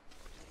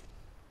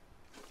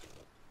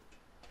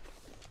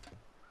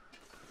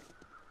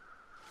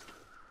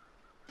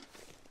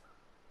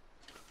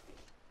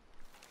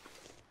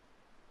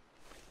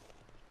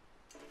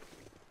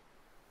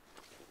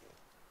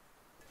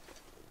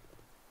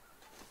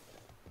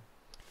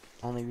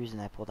 Only reason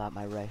I pulled out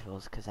my rifle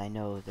is because I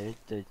know the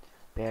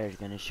bear is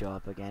gonna show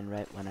up again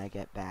right when I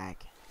get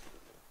back.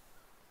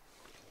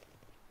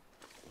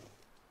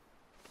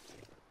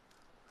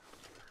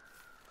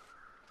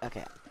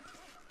 Okay.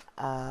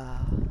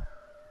 I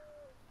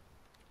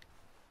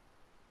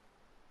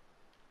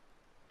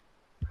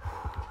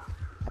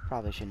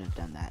probably shouldn't have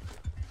done that.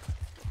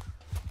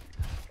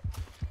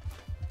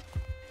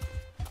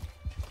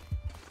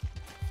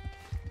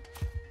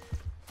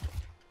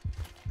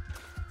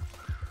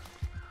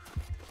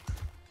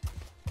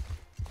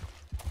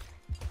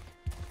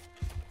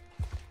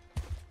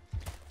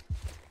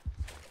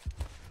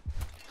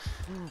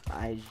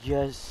 I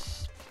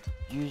just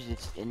used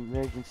its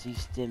emergency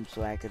stim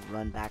so I could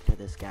run back to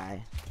this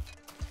guy.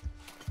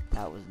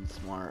 That wasn't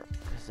smart,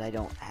 because I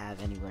don't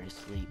have anywhere to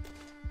sleep.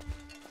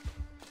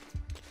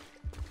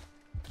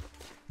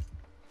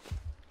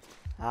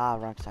 Ah,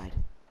 wrong side.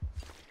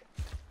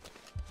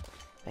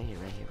 Right here,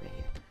 right here, right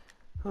here.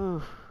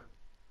 Whew.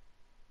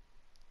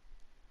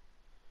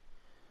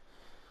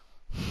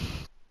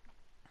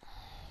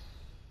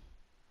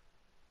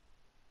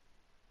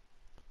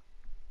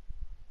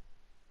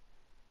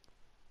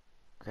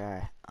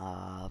 Okay,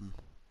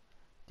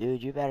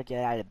 Dude, you better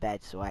get out of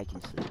bed so I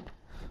can sleep.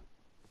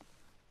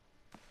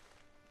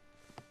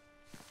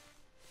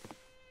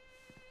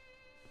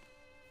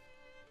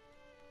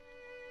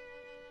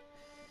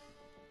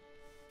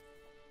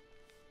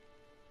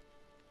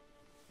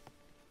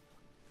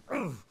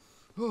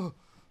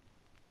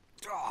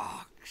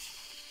 Oh,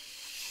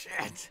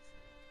 shit.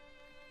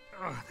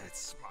 Oh, that's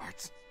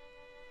smart.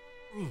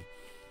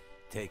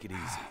 Take it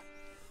easy.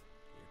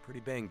 You're pretty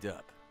banged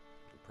up.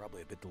 You're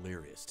probably a bit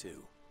delirious,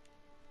 too.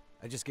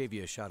 I just gave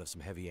you a shot of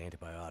some heavy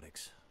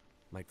antibiotics.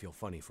 Might feel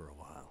funny for a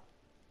while,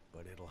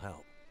 but it'll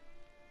help.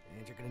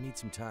 And you're gonna need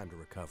some time to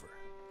recover.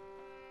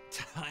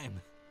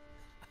 Time?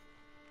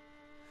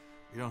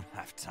 We don't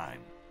have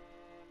time.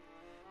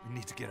 We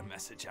need to get a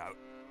message out.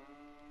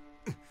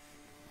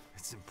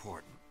 It's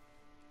important.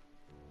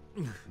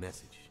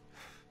 Message?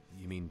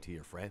 You mean to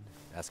your friend,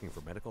 asking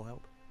for medical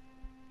help?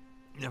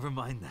 Never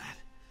mind that.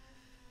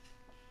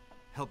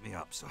 Help me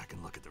up so I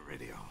can look at the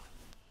radio.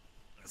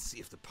 Let's see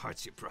if the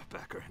parts you brought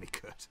back are any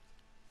good.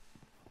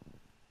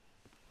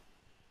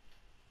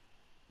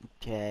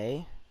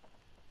 Okay.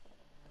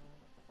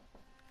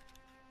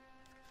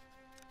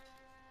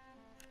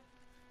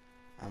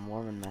 I'm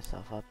warming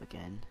myself up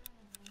again.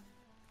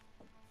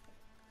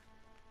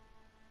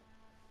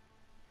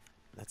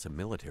 That's a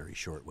military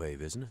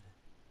shortwave, isn't it?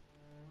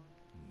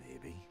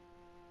 Maybe.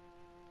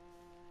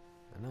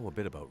 I know a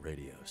bit about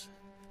radios.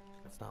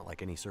 It's not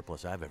like any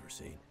surplus I've ever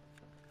seen.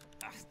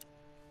 Ah,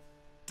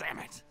 damn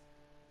it!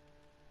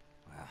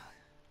 Well,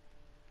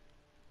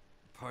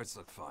 the parts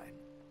look fine.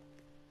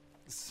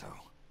 So,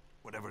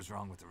 whatever's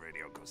wrong with the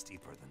radio goes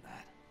deeper than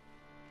that.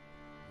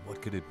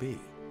 What could it be?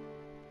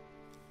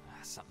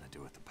 Something to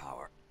do with the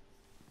power.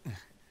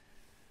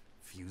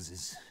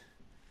 Fuses.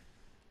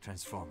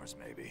 Transformers,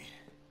 maybe.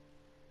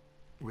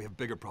 We have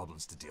bigger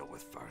problems to deal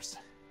with first.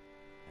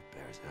 That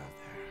bear's out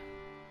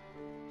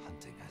there,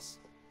 hunting us.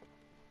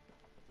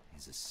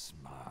 He's a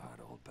smart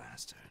old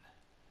bastard.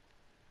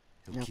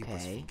 He'll keep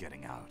us from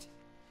getting out,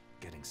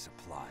 getting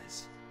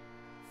supplies,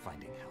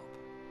 finding help.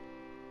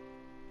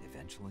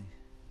 Eventually,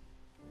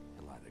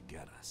 he'll either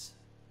get us,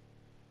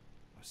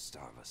 or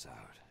starve us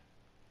out.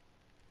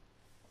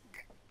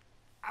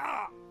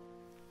 Ah!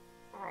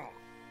 Oh.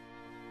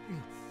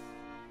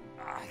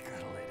 I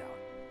gotta lay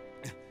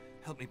down.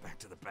 Help me back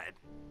to the bed.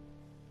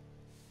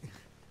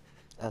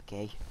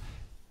 Okay.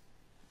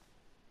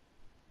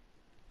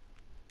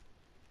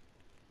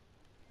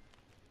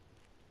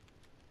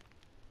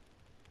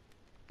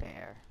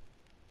 Bear.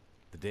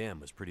 The dam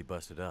was pretty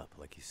busted up,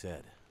 like you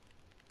said.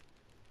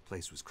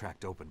 Place was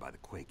cracked open by the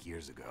quake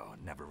years ago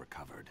and never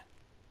recovered.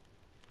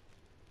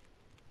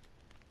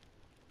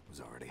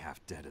 Was already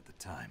half dead at the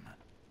time.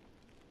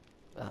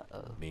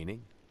 Uh-oh.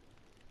 Meaning?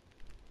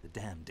 The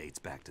dam dates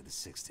back to the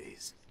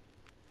 60s.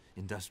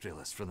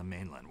 Industrialists from the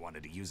mainland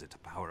wanted to use it to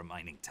power a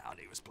mining town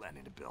he was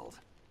planning to build.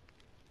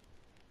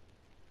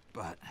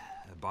 But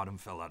the bottom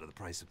fell out of the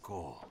price of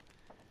coal,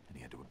 and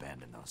he had to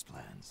abandon those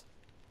plans.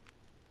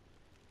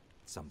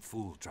 Some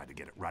fool tried to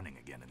get it running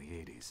again in the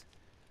 80s,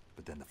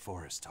 but then the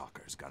forest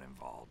talkers got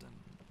involved, and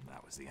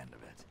that was the end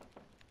of it.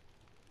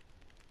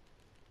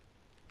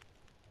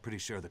 Pretty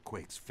sure the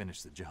quakes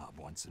finished the job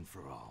once and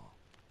for all.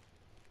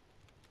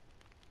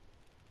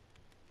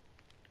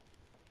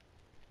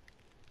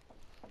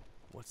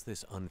 What's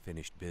this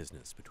unfinished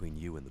business between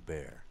you and the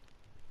bear?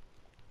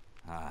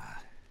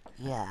 Ah.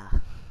 Yeah.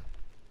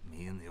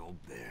 Me and the old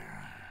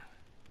bear.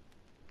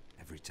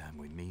 Every time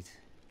we meet,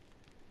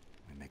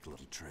 we make a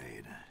little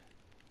trade.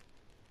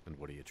 And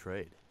what do you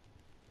trade?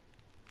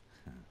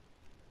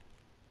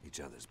 Each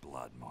other's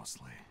blood,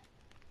 mostly.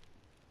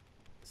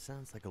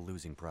 Sounds like a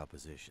losing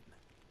proposition.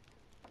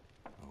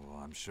 Oh,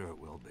 I'm sure it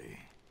will be.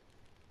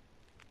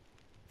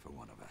 For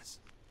one of us.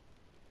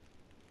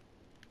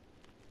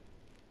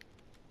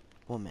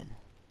 Woman.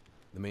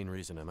 The main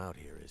reason I'm out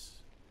here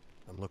is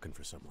I'm looking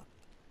for someone.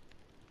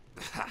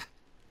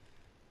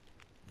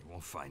 You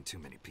won't find too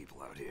many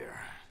people out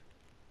here.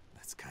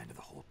 That's kind of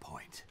the whole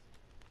point.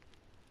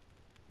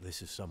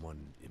 This is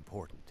someone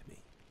important to me.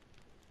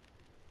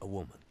 A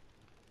woman.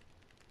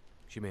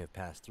 She may have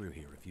passed through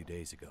here a few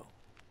days ago.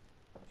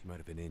 She might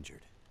have been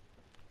injured.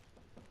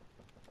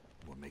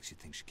 What makes you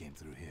think she came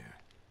through here?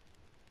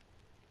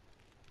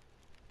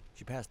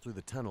 She passed through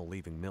the tunnel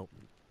leaving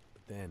Milton,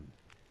 but then...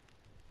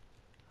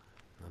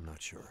 I'm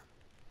not sure.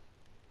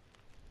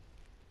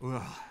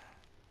 Well,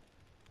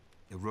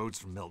 the roads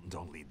from Milton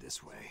don't lead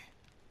this way.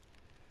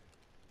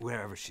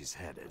 Wherever she's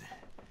headed,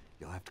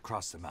 you'll have to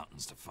cross the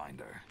mountains to find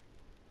her.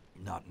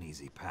 Not an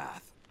easy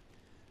path,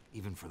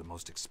 even for the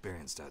most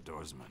experienced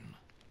outdoorsman.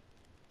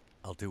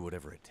 I'll do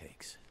whatever it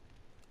takes.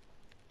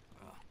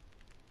 Well,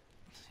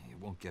 you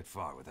won't get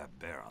far with that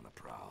bear on the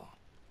prowl.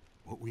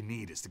 What we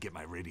need is to get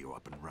my radio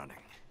up and running,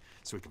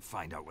 so we can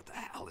find out what the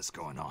hell is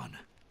going on.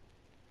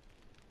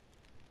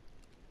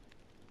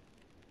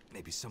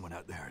 Maybe someone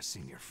out there has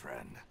seen your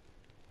friend.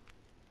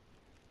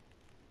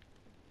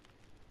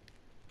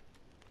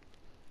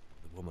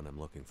 The woman I'm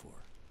looking for.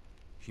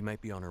 She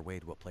might be on her way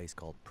to a place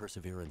called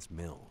Perseverance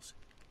Mills.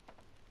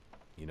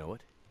 You know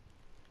it?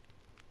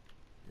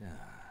 Yeah.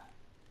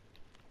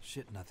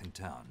 Shit Nothing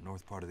Town,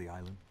 north part of the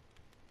island.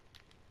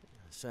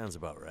 Sounds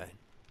about right.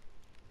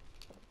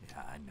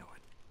 Yeah, I know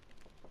it.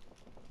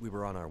 We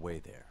were on our way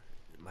there,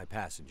 my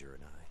passenger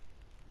and I,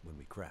 when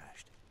we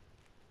crashed.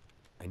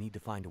 I need to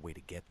find a way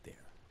to get there,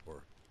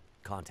 or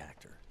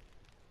contact her.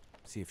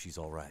 See if she's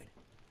all right.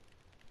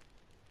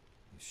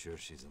 You sure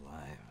she's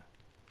alive?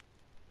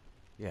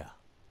 Yeah,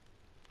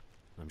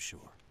 I'm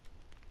sure.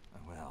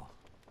 Well,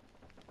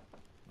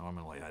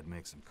 normally I'd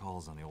make some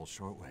calls on the old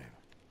shortwave.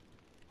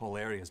 Whole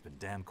area's been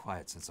damn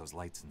quiet since those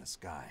lights in the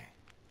sky.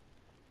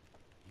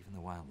 Even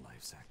the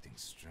wildlife's acting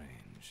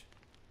strange.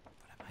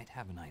 But I might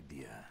have an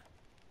idea.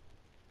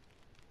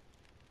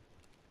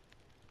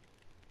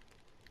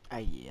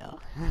 Yeah.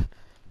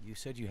 You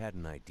said you had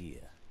an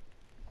idea.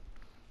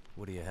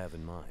 What do you have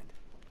in mind?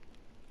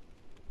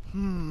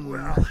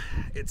 Well,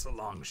 it's a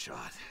long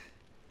shot.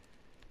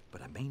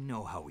 But I may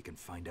know how we can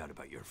find out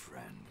about your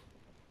friend.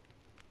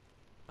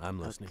 I'm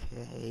listening.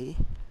 Okay.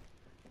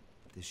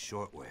 This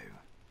shortwave,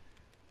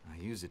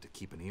 I use it to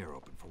keep an ear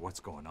open for what's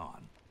going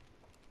on.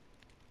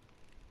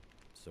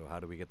 So how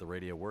do we get the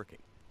radio working?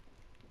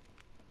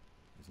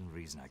 There's no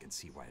reason I can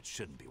see why it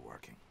shouldn't be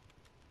working.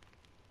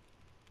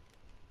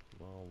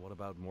 Well, what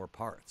about more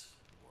parts?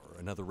 Or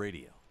another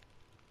radio?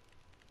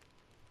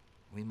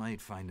 We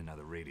might find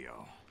another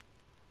radio.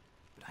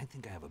 But I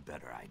think I have a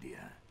better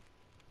idea.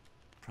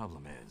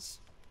 Problem is,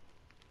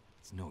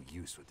 it's no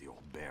use with the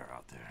old bear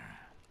out there.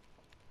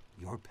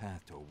 Your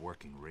path to a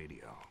working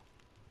radio,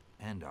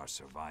 and our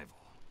survival,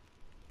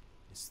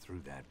 is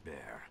through that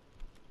bear.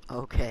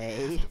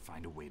 Okay. We have to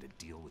find a way to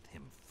deal with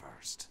him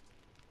first.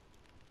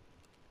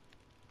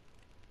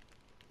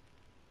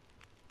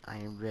 I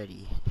am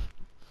ready.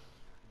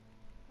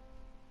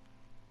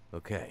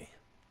 Okay.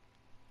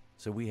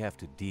 So we have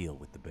to deal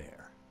with the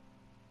bear.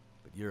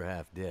 But you're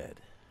half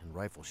dead, and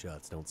rifle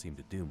shots don't seem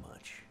to do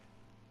much.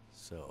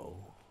 So...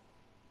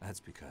 That's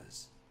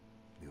because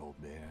the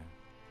old bear,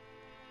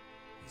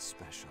 he's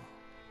special.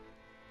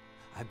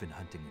 I've been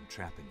hunting and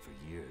trapping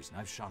for years,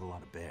 and I've shot a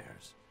lot of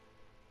bears.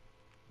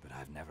 But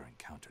I've never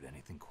encountered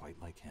anything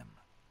quite like him.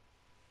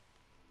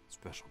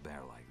 Special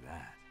bear like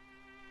that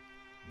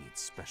needs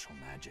special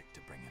magic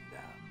to bring him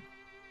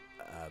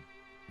down.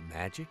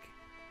 Magic?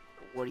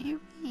 What do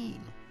you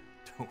mean?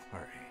 Don't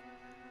worry,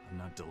 I'm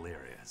not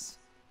delirious.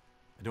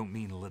 I don't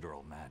mean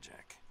literal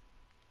magic,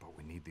 but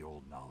we need the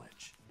old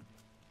knowledge.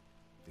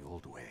 The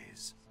old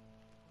ways.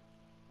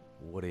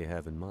 What do you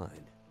have in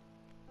mind?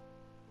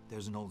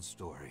 There's an old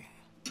story.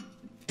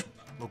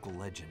 Local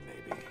legend,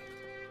 maybe.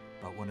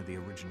 About one of the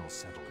original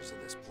settlers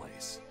of this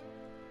place.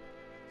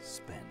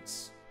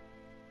 Spence.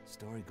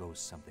 Story goes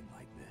something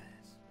like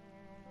this.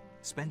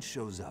 Spence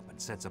shows up and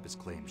sets up his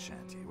claim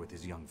shanty with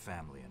his young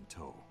family in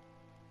tow.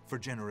 For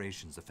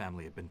generations, the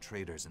family had been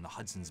traders in the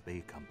Hudson's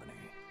Bay Company.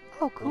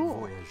 Oh, cool.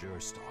 Old voyageur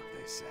stock,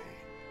 they say.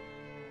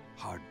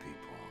 Hard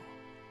people.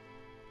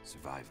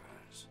 Survivors.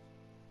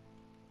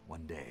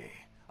 One day,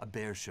 a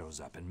bear shows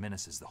up and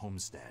menaces the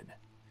homestead.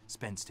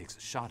 Spence takes a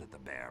shot at the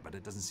bear, but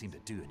it doesn't seem to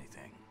do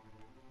anything.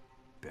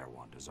 Bear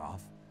wanders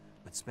off,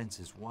 but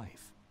Spence's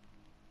wife,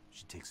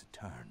 she takes a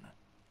turn.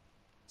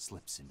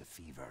 Slips into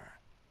fever.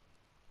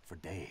 For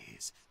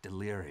days,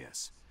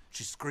 delirious,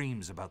 she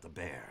screams about the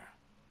bear.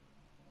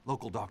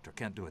 Local doctor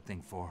can't do a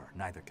thing for her,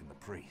 neither can the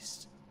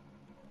priest.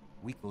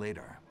 A week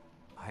later,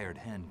 a hired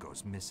hand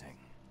goes missing.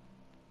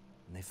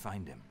 And they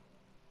find him.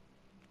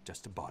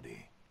 Just a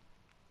body.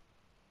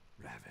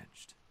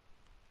 Ravaged.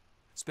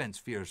 Spence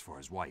fears for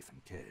his wife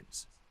and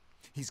kids.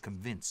 He's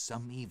convinced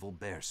some evil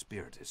bear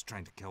spirit is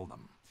trying to kill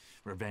them.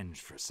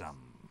 Revenge for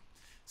some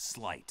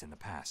slight in the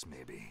past,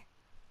 maybe.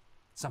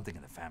 Something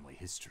in the family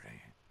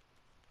history.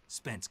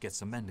 Spence gets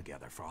some men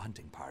together for a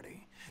hunting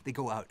party. They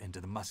go out into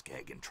the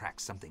muskeg and track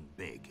something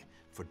big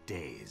for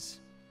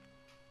days.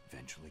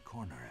 Eventually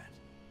corner it.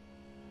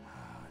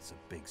 Ah, it's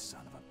a big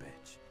son of a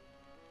bitch.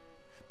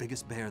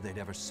 Biggest bear they'd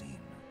ever seen.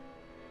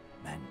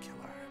 Man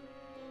killer.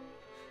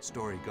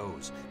 Story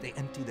goes, they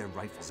empty their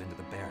rifles into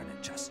the bear and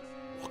it just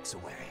walks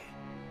away.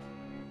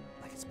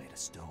 Like it's made of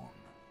stone.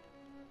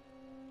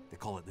 They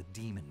call it the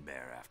demon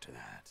bear after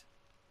that.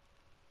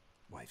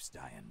 Wife's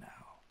dying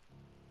now.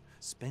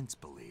 Spence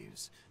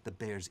believes the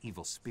bear's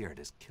evil spirit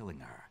is killing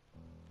her.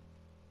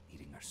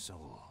 Eating her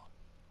soul.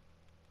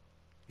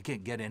 He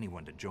can't get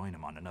anyone to join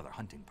him on another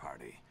hunting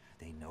party.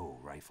 They know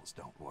rifles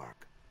don't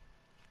work.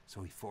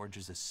 So he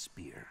forges a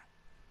spear.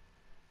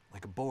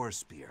 Like a boar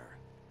spear,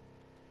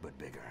 but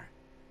bigger.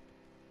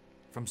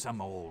 From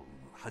some old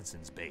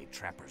Hudson's Bay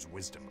trapper's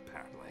wisdom,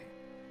 apparently.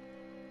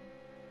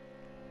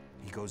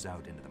 He goes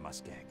out into the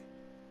muskeg,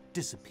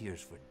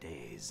 disappears for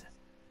days,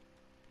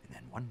 and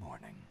then one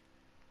morning,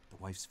 the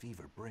wife's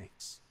fever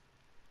breaks.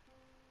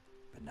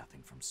 But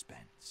nothing from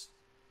Spence.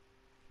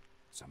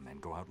 Some men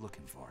go out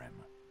looking for him,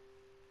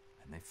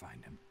 and they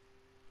find him.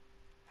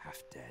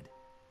 Half dead,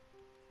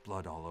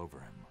 blood all over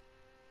him,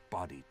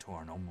 body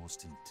torn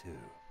almost in two.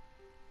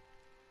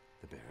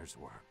 The bear's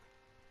work.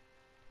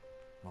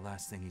 The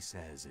last thing he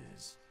says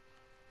is,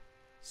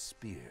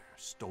 spear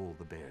stole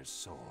the bear's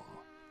soul.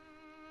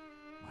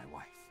 My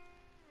wife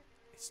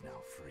is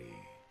now free.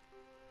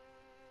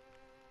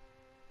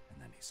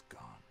 And then he's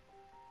gone.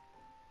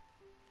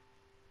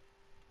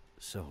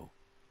 So,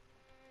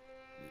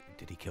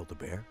 did he kill the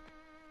bear?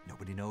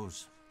 Nobody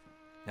knows.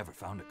 Never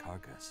found a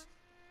carcass.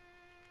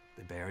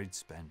 They buried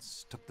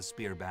Spence, took the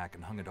spear back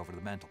and hung it over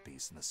the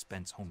mantelpiece in the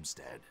Spence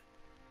homestead.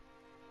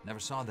 Never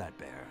saw that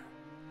bear,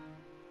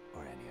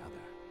 or any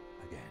other,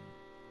 again.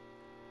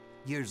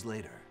 Years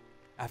later,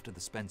 after the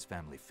Spence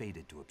family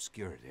faded to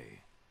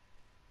obscurity,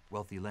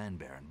 wealthy land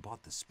baron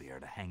bought the spear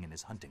to hang in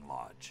his hunting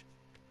lodge.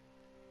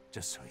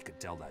 Just so he could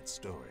tell that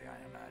story, I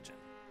imagine.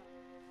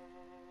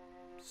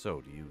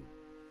 So, do you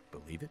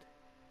believe it?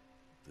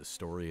 The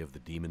story of the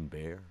demon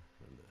bear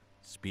and the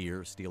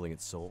spear stealing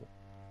its soul?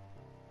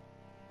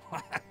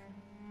 What?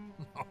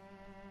 No,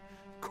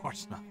 of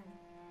course not.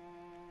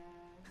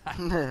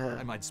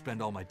 I might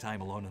spend all my time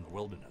alone in the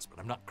wilderness, but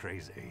I'm not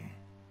crazy.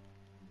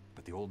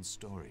 But the old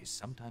stories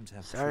sometimes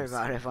have Sorry truth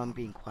about in it if I'm them.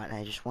 being quiet.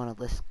 I just want to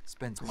listen.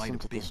 Spence might Listen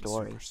have to the been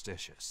story.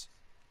 superstitious,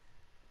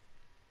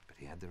 but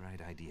he had the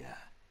right idea.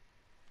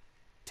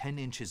 10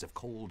 inches of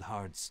cold,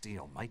 hard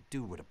steel might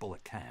do what a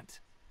bullet can't.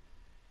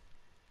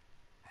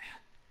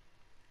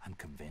 I'm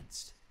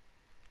convinced.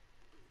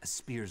 A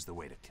spear's the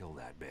way to kill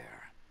that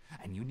bear.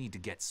 And you need to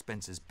get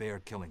Spence's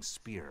bear-killing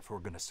spear if we're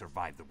gonna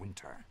survive the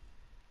winter.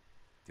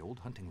 The old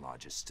hunting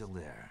lodge is still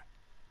there.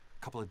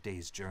 A couple of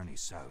days' journey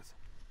south.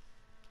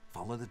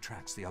 Follow the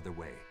tracks the other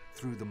way,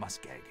 through the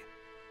muskeg,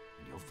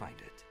 and you'll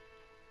find it.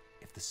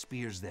 If the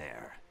spear's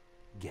there,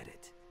 get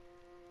it.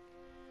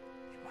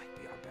 It might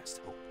be our best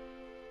hope.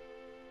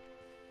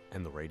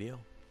 And the radio?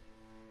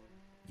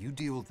 You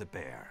deal with the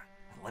bear,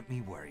 and let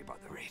me worry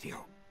about the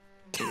radio.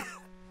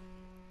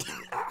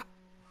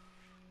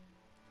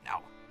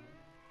 Now,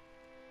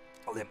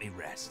 let me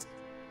rest.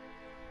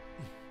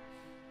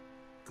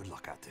 Good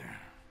luck out there.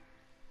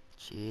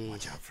 Jeez.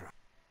 Watch out for...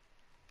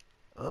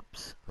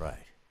 Oops.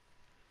 Right.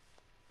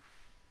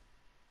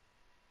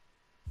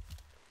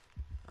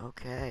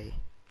 Okay.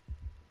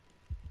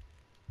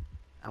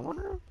 I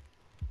wonder...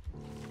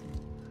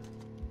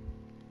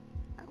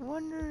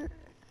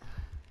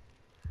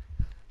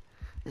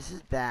 This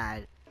is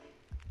bad.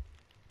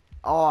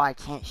 Oh, I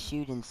can't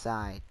shoot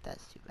inside.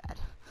 That's too bad.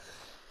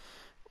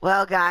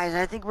 Well, guys,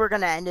 I think we're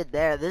gonna end it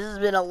there. This has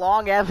been a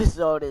long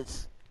episode.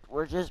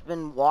 We're just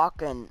been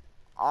walking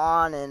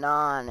on and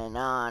on and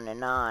on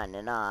and on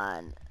and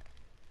on.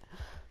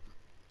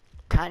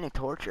 Kind of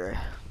torture,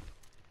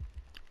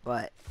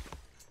 but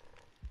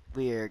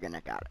we're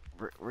gonna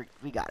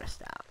we gotta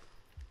stop.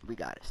 We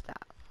gotta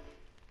stop.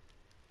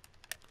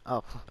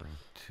 Oh, I'm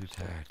too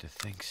tired to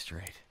think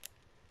straight.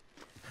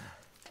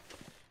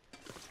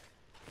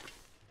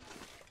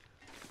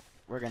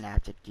 we're gonna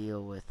have to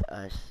deal with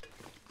us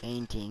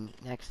fainting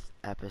next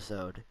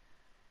episode.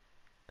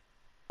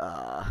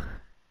 I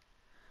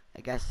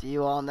guess see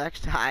you all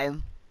next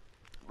time.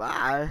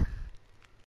 Bye.